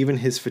 even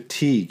his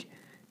fatigue.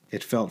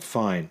 It felt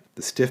fine,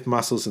 the stiff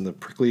muscles and the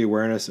prickly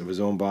awareness of his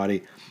own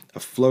body, a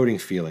floating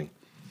feeling.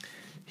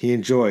 He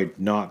enjoyed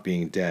not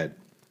being dead.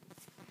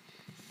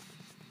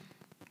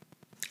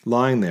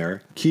 Lying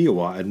there,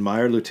 Kiowa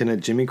admired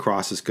Lieutenant Jimmy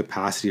Cross's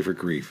capacity for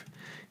grief.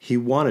 He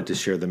wanted to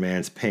share the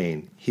man's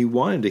pain. He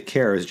wanted to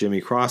care as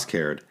Jimmy Cross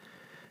cared.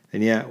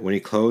 And yet, when he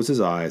closed his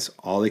eyes,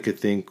 all he could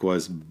think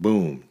was,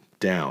 boom,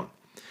 down.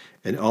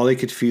 And all he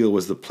could feel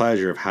was the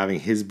pleasure of having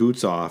his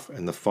boots off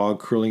and the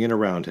fog curling in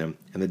around him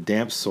and the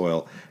damp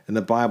soil and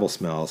the Bible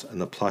smells and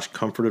the plush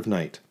comfort of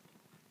night.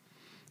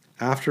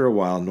 After a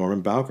while, Norman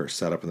Bowker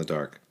sat up in the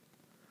dark.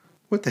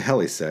 "What the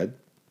hell," he said.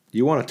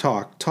 "You want to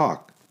talk?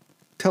 Talk.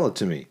 Tell it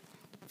to me.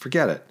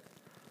 Forget it."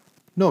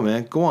 "No,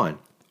 man, go on.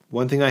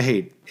 One thing I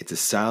hate, it's a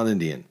silent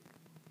Indian."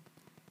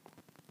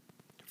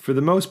 For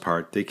the most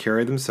part, they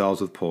carried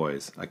themselves with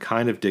poise, a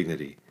kind of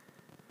dignity.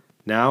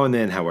 Now and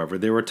then, however,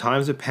 there were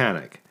times of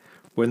panic,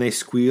 when they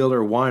squealed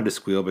or wanted to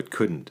squeal but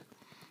couldn't,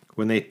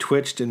 when they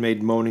twitched and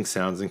made moaning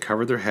sounds and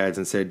covered their heads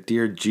and said,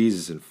 "Dear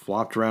Jesus," and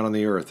flopped around on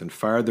the earth and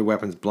fired their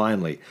weapons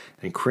blindly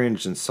and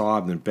cringed and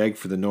sobbed and begged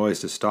for the noise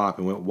to stop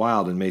and went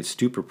wild and made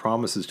stupid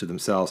promises to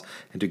themselves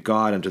and to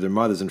God and to their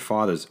mothers and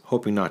fathers,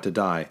 hoping not to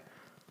die.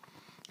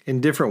 In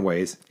different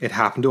ways, it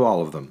happened to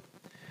all of them.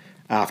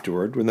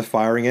 Afterward, when the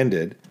firing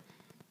ended,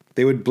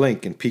 they would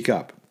blink and peek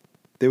up.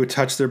 They would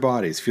touch their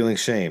bodies, feeling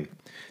shame,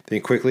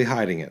 then quickly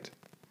hiding it.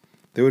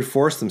 They would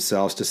force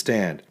themselves to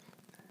stand,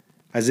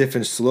 as if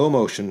in slow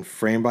motion,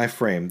 frame by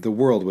frame, the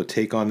world would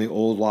take on the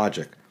old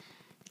logic.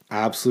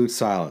 Absolute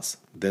silence,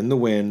 then the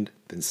wind,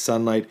 then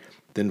sunlight,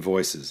 then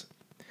voices.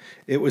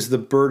 It was the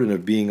burden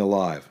of being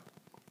alive.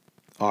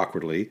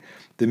 Awkwardly,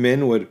 the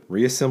men would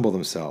reassemble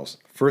themselves,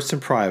 first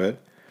in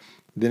private,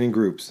 then in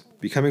groups,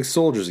 becoming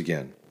soldiers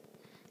again.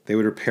 They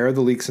would repair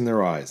the leaks in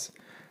their eyes.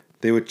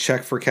 They would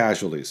check for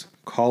casualties,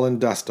 call in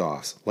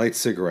dust-offs, light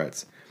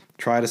cigarettes,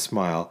 try to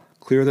smile,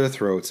 clear their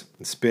throats,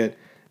 and spit,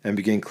 and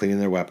begin cleaning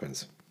their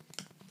weapons.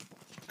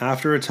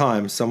 After a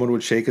time, someone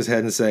would shake his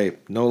head and say,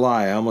 "No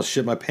lie, I almost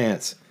shit my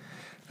pants."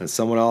 And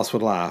someone else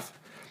would laugh,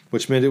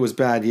 which meant it was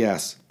bad,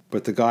 yes,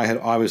 but the guy had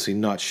obviously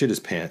not shit his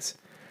pants.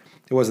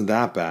 It wasn't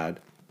that bad.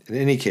 In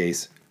any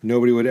case,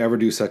 nobody would ever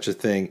do such a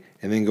thing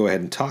and then go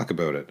ahead and talk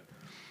about it.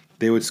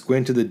 They would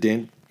squint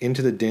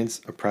into the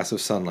dense,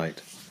 oppressive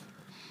sunlight.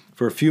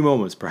 For a few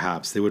moments,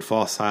 perhaps, they would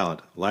fall silent,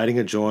 lighting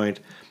a joint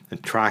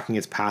and tracking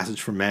its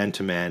passage from man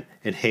to man,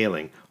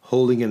 inhaling,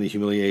 holding in the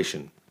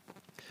humiliation.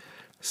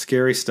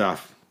 Scary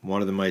stuff,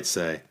 one of them might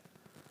say.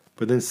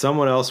 But then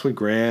someone else would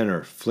grin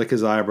or flick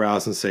his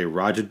eyebrows and say,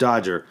 "Roger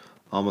Dodger,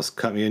 almost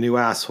cut me a new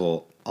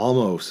asshole,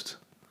 almost."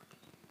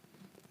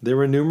 There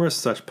were numerous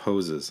such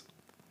poses.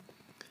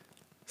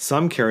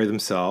 Some carried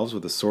themselves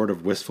with a sort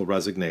of wistful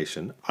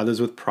resignation,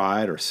 others with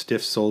pride or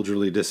stiff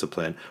soldierly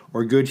discipline,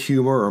 or good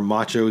humor or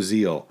macho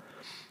zeal.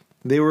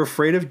 They were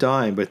afraid of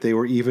dying, but they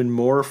were even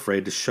more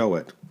afraid to show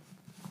it.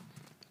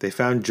 They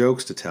found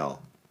jokes to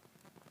tell.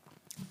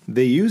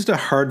 They used a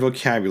hard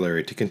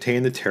vocabulary to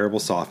contain the terrible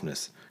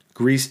softness.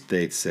 Greased,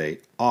 they'd say,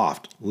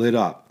 offed, lit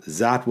up,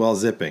 zapped while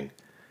zipping.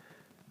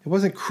 It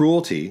wasn't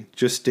cruelty,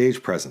 just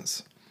stage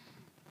presence.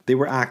 They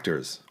were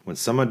actors. When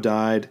someone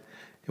died,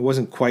 it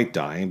wasn't quite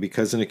dying,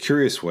 because in a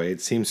curious way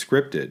it seemed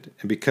scripted,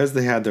 and because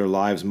they had their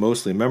lives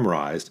mostly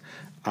memorized,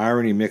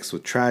 irony mixed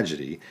with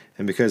tragedy,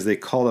 and because they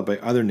called it by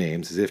other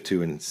names as if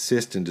to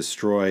insist and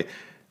destroy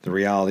the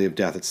reality of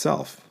death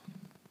itself.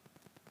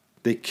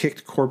 They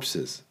kicked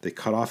corpses, they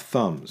cut off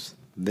thumbs,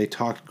 they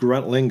talked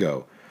grunt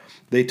lingo,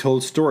 they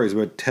told stories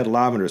about Ted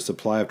Lavender's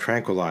supply of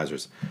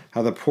tranquilizers,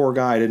 how the poor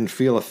guy didn't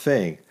feel a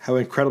thing, how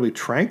incredibly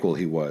tranquil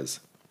he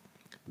was.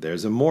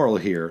 "There's a moral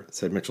here,"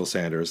 said Mitchell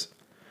Sanders.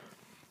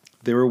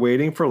 They were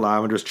waiting for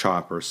Lavender's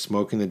chopper,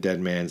 smoking the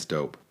dead man's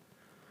dope.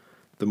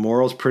 "The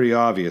moral's pretty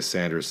obvious,"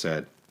 Sanders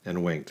said,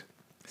 and winked.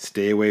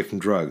 "Stay away from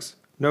drugs.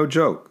 No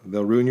joke,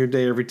 they'll ruin your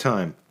day every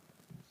time."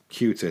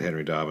 "Cute," said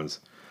Henry Dobbins.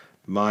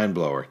 "Mind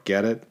blower,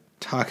 get it?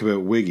 Talk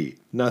about wiggy.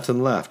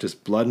 Nothing left,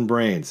 just blood and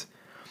brains."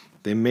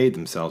 They made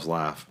themselves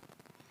laugh.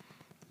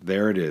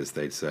 "There it is,"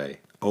 they'd say,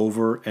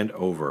 over and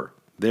over.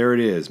 "There it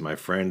is, my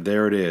friend,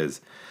 there it is."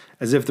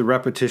 As if the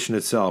repetition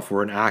itself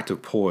were an act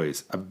of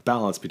poise, a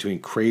balance between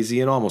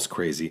crazy and almost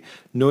crazy,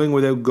 knowing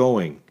without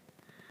going.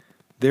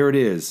 "There it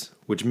is,"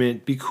 which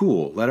meant be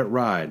cool, let it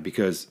ride,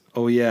 because,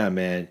 oh yeah,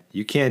 man,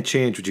 you can't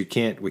change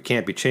what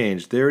can't be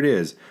changed. There it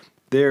is.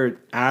 There it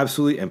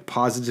absolutely and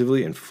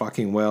positively and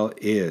fucking well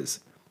is.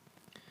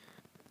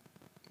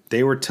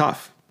 They were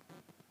tough.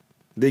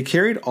 They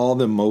carried all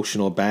the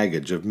emotional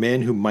baggage of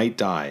men who might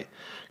die.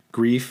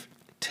 Grief,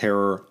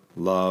 terror,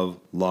 love,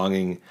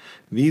 longing.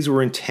 These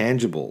were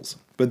intangibles,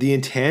 but the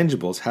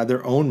intangibles had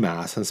their own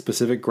mass and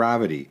specific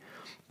gravity.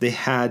 They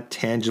had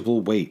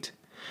tangible weight.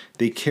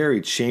 They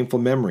carried shameful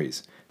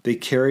memories. They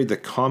carried the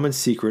common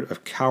secret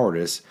of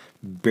cowardice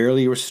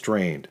barely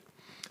restrained,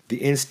 the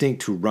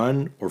instinct to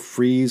run or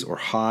freeze or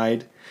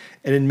hide,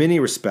 and in many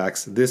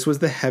respects this was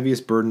the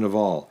heaviest burden of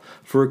all,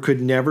 for it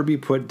could never be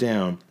put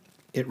down.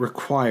 It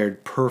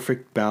required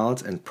perfect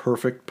balance and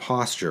perfect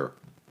posture.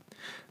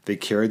 They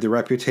carried the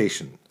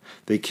reputation.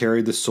 They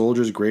carried the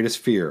soldier's greatest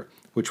fear,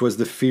 which was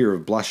the fear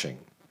of blushing.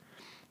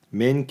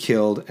 Men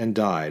killed and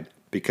died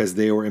because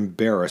they were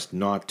embarrassed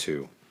not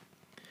to.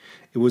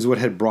 It was what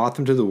had brought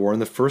them to the war in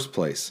the first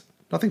place.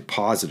 Nothing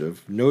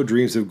positive, no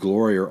dreams of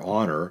glory or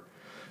honor.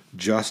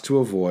 just to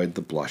avoid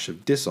the blush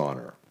of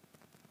dishonor.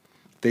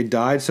 They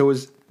died so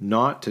as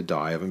not to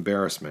die of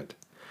embarrassment.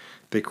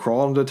 They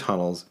crawled into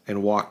tunnels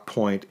and walked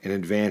point in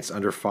advance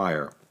under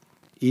fire.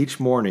 Each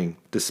morning,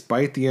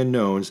 despite the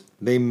unknowns,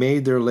 they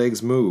made their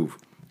legs move.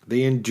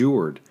 They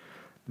endured.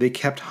 They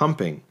kept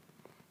humping.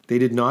 They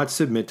did not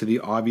submit to the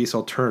obvious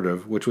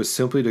alternative, which was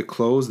simply to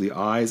close the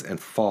eyes and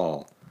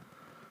fall.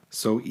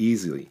 So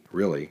easily,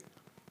 really.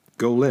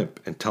 Go limp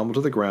and tumble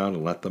to the ground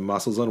and let the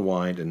muscles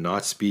unwind and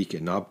not speak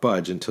and not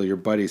budge until your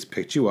buddies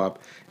picked you up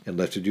and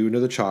lifted you into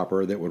the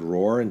chopper that would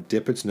roar and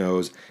dip its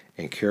nose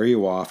and carry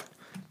you off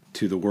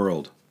to the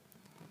world.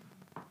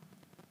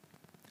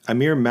 A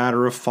mere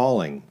matter of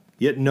falling,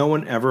 yet no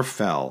one ever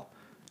fell.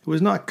 It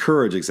was not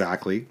courage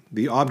exactly.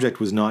 The object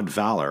was not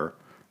valor.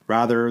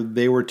 Rather,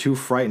 they were too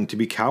frightened to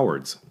be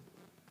cowards.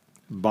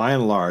 By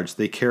and large,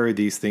 they carried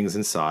these things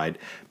inside,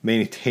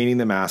 maintaining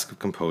the mask of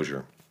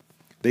composure.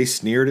 They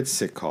sneered at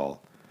sick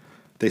call.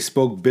 They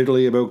spoke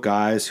bitterly about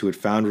guys who had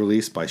found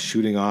release by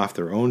shooting off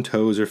their own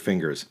toes or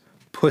fingers.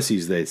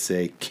 Pussies, they'd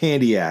say,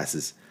 candy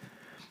asses.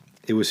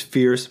 It was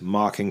fierce,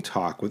 mocking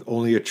talk with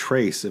only a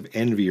trace of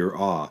envy or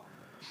awe.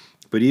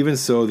 But even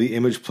so, the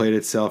image played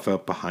itself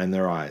out behind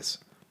their eyes.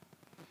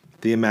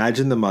 They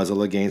imagined the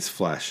muzzle against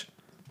flesh.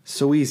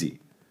 So easy.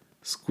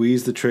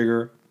 Squeeze the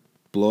trigger,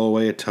 blow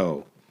away a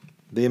toe.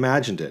 They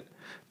imagined it.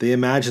 They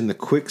imagined the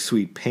quick,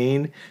 sweet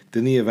pain,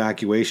 then the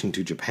evacuation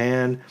to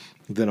Japan,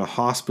 then a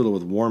hospital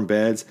with warm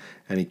beds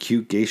and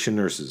acute geisha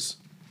nurses.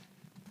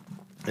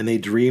 And they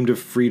dreamed of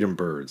freedom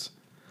birds.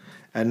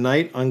 At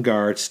night, on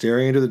guard,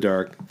 staring into the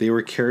dark, they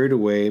were carried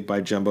away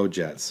by jumbo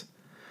jets.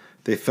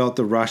 They felt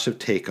the rush of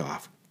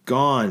takeoff.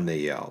 Gone, they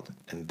yelled.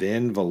 And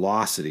then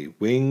velocity,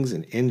 wings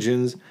and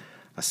engines,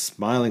 a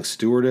smiling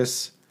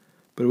stewardess.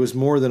 But it was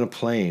more than a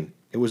plane.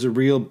 It was a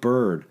real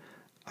bird.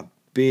 A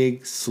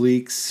big,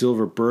 sleek,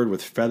 silver bird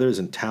with feathers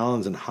and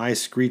talons and high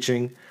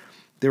screeching.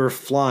 They were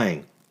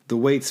flying. The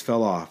weights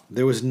fell off.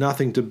 There was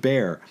nothing to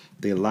bear.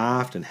 They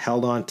laughed and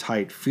held on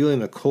tight, feeling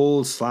the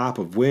cold slap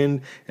of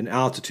wind and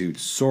altitude,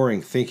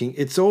 soaring, thinking,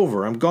 it's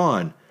over, I'm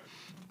gone.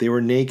 They were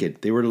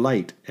naked. They were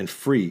light and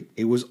free.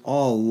 It was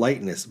all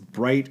lightness,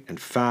 bright and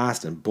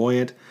fast and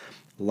buoyant.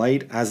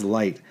 Light as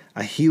light,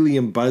 a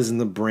helium buzz in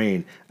the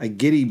brain, a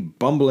giddy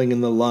bumbling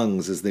in the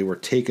lungs as they were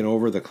taken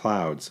over the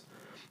clouds.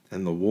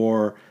 And the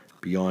war,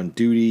 beyond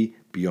duty,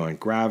 beyond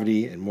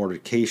gravity and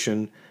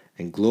mortification,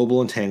 and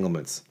global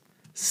entanglements.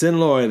 Sin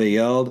Loy, they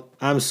yelled.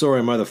 I'm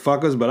sorry,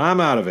 motherfuckers, but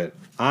I'm out of it.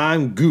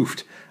 I'm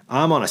goofed.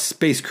 I'm on a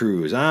space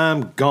cruise.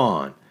 I'm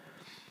gone.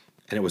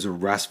 And it was a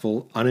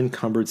restful,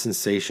 unencumbered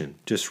sensation,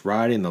 just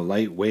riding the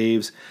light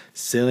waves,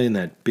 sailing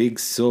that big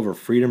silver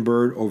freedom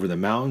bird over the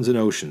mountains and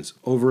oceans,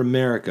 over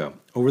America,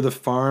 over the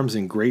farms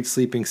and great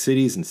sleeping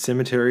cities and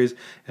cemeteries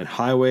and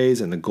highways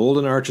and the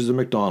golden arches of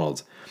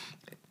McDonald's.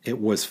 It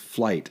was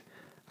flight,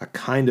 a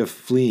kind of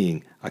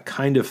fleeing, a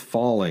kind of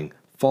falling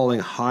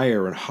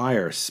higher and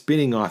higher,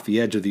 spinning off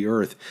the edge of the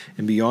earth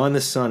and beyond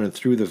the sun and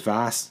through the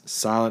vast,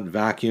 silent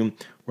vacuum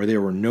where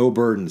there were no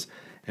burdens,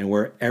 and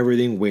where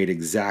everything weighed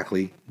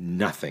exactly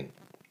nothing.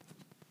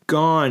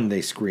 Gone,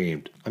 they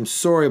screamed. I'm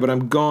sorry, but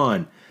I'm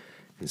gone.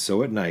 And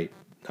so at night,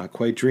 not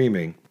quite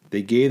dreaming,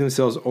 they gave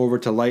themselves over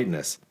to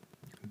lightness.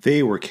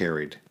 They were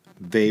carried.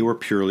 They were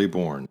purely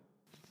born.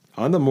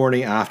 On the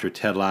morning after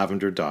Ted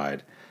Lavender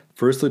died,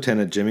 First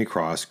Lieutenant Jimmy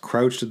Cross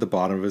crouched at the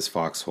bottom of his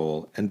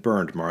foxhole and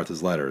burned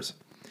Martha's letters.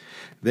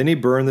 Then he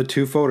burned the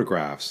 2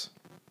 photographs.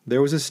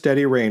 There was a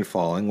steady rain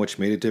falling, which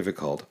made it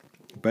difficult,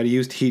 but he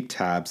used heat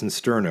tabs and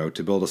sterno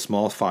to build a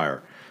small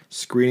fire,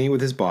 screening it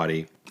with his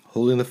body,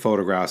 holding the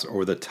photographs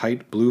over the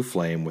tight blue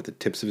flame with the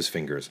tips of his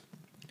fingers.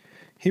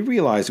 He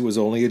realized it was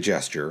only a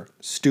gesture,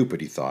 stupid,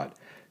 he thought,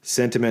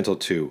 sentimental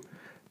too,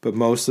 but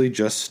mostly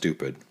just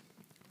stupid.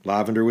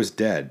 Lavender was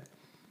dead.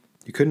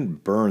 You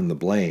couldn't burn the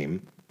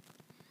blame.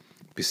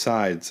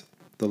 Besides,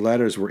 the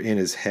letters were in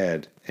his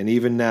head, and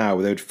even now,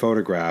 without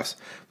photographs,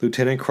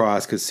 Lieutenant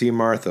Cross could see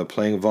Martha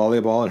playing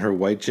volleyball in her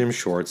white gym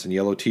shorts and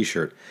yellow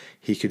t-shirt.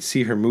 He could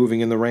see her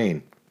moving in the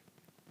rain.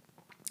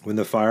 When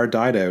the fire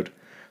died out,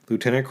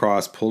 Lieutenant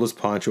Cross pulled his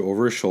poncho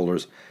over his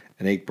shoulders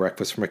and ate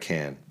breakfast from a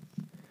can.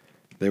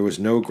 There was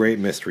no great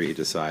mystery, he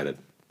decided.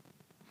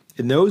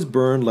 In those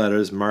burned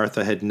letters,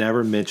 Martha had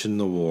never mentioned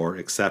the war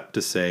except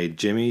to say,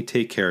 Jimmy,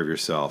 take care of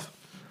yourself.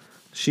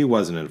 She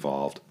wasn't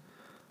involved.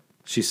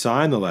 She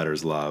signed the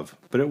letters love,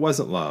 but it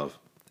wasn't love,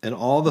 and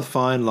all the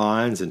fine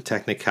lines and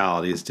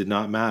technicalities did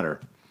not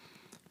matter.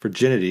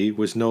 Virginity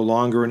was no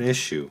longer an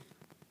issue.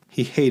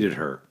 He hated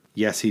her.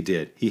 Yes, he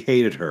did. He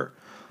hated her.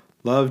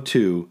 Love,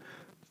 too,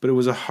 but it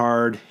was a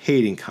hard,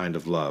 hating kind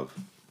of love.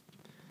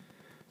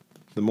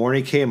 The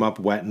morning came up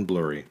wet and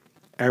blurry.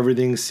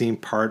 Everything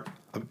seemed part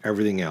of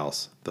everything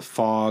else, the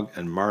fog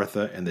and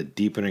Martha and the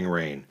deepening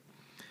rain.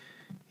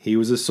 He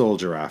was a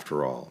soldier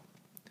after all.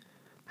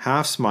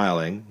 Half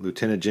smiling,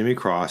 Lieutenant Jimmy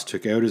Cross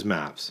took out his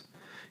maps.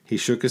 He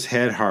shook his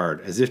head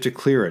hard, as if to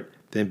clear it,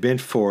 then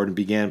bent forward and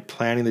began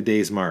planning the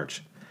day's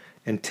march.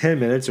 In 10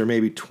 minutes, or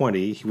maybe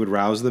 20, he would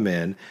rouse the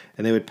men,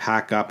 and they would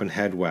pack up and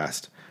head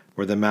west.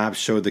 where the maps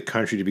showed the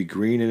country to be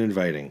green and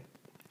inviting.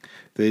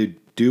 They'd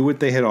do what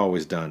they had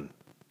always done.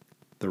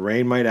 The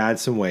rain might add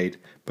some weight,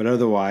 but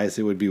otherwise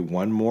it would be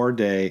one more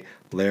day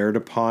layered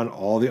upon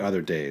all the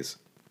other days.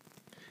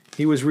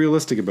 He was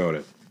realistic about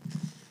it.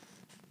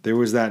 There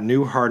was that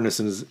new hardness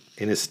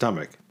in his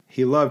stomach.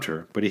 He loved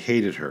her, but he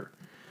hated her.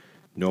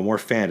 No more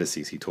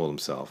fantasies, he told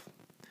himself.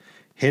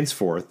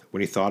 Henceforth,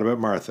 when he thought about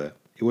Martha,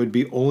 it would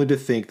be only to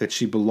think that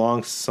she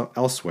belonged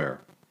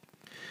elsewhere.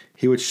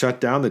 He would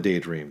shut down the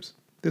daydreams.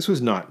 This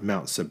was not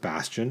Mount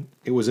Sebastian.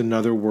 It was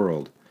another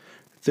world.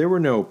 There were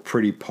no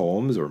pretty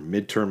poems or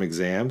midterm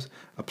exams,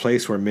 a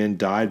place where men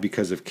died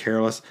because of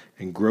careless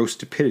and gross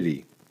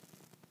stupidity.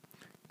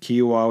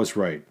 Kiowa was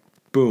right.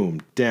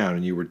 Boom, down,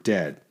 and you were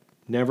dead.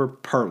 Never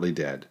partly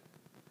dead.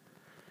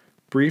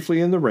 Briefly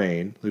in the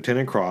rain,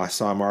 Lieutenant Cross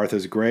saw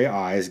Martha's gray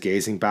eyes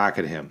gazing back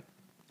at him.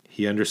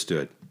 He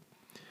understood.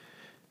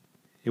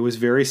 It was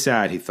very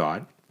sad, he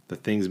thought, the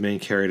things men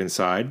carried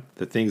inside,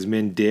 the things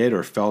men did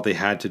or felt they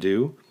had to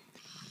do.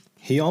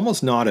 He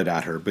almost nodded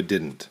at her, but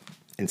didn't.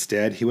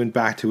 Instead, he went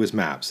back to his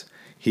maps.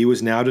 He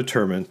was now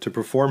determined to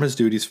perform his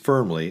duties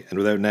firmly and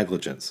without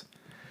negligence.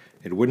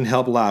 It wouldn't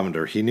help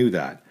Lavender, he knew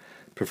that,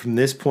 but from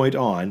this point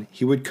on,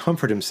 he would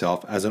comfort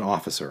himself as an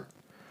officer.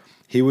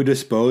 He would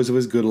dispose of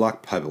his good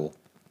luck pebble,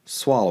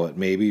 swallow it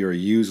maybe, or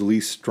use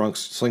Lee's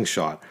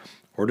slingshot,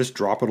 or just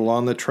drop it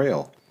along the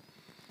trail.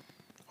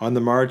 On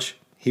the march,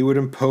 he would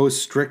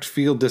impose strict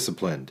field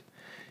discipline.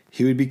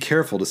 He would be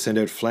careful to send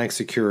out flank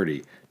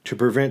security, to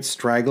prevent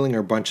straggling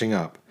or bunching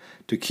up,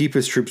 to keep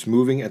his troops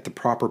moving at the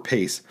proper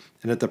pace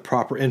and at the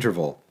proper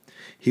interval.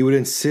 He would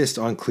insist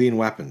on clean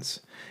weapons.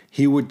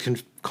 He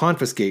would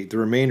confiscate the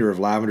remainder of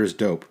Lavender's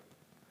dope.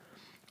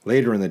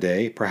 Later in the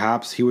day,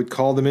 perhaps, he would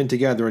call them in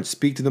together and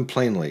speak to them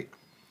plainly.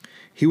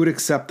 He would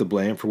accept the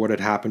blame for what had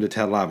happened to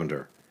Ted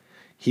Lavender.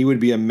 He would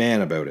be a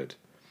man about it.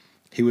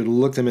 He would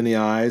look them in the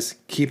eyes,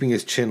 keeping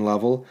his chin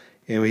level,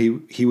 and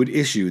he would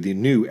issue the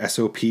new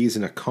SOPs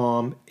in a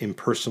calm,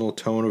 impersonal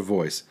tone of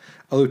voice,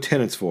 a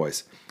lieutenant's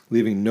voice,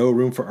 leaving no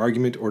room for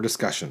argument or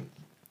discussion.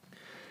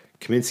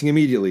 Commencing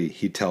immediately,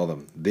 he'd tell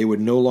them, they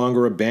would no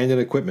longer abandon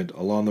equipment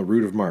along the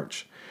route of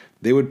march.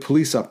 They would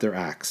police up their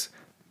acts.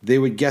 They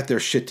would get their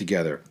shit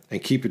together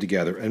and keep it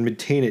together and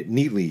maintain it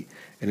neatly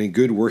and in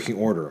good working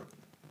order.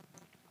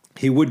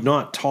 He would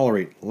not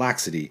tolerate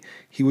laxity.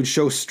 He would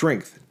show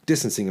strength,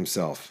 distancing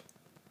himself.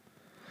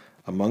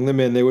 Among the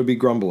men there would be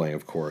grumbling,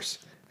 of course,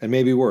 and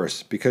maybe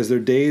worse, because their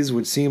days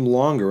would seem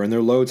longer and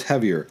their loads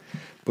heavier.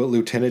 But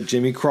Lieutenant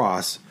Jimmy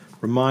Cross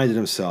reminded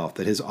himself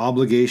that his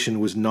obligation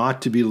was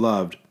not to be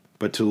loved,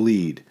 but to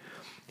lead.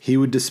 He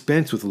would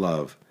dispense with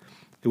love.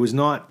 It was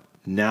not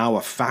now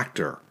a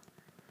factor.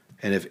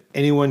 And if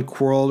anyone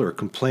quarreled or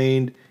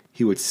complained,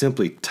 he would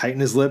simply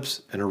tighten his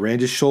lips and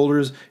arrange his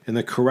shoulders in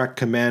the correct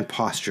command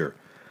posture.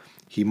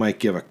 He might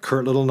give a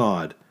curt little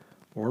nod,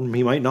 or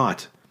he might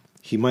not.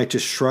 He might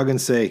just shrug and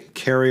say,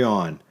 carry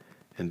on,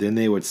 and then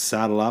they would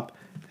saddle up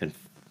and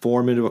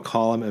form into a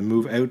column and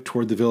move out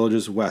toward the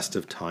villages west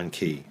of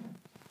Tonquay.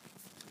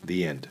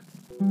 The end.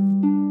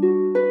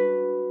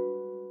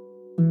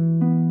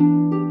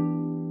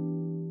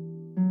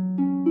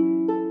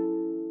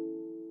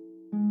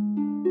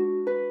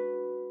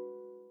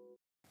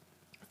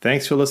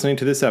 Thanks for listening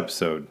to this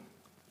episode.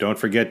 Don't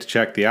forget to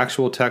check the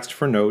actual text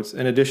for notes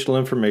and additional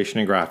information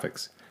and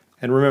graphics.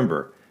 And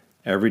remember,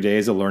 every day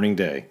is a learning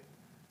day.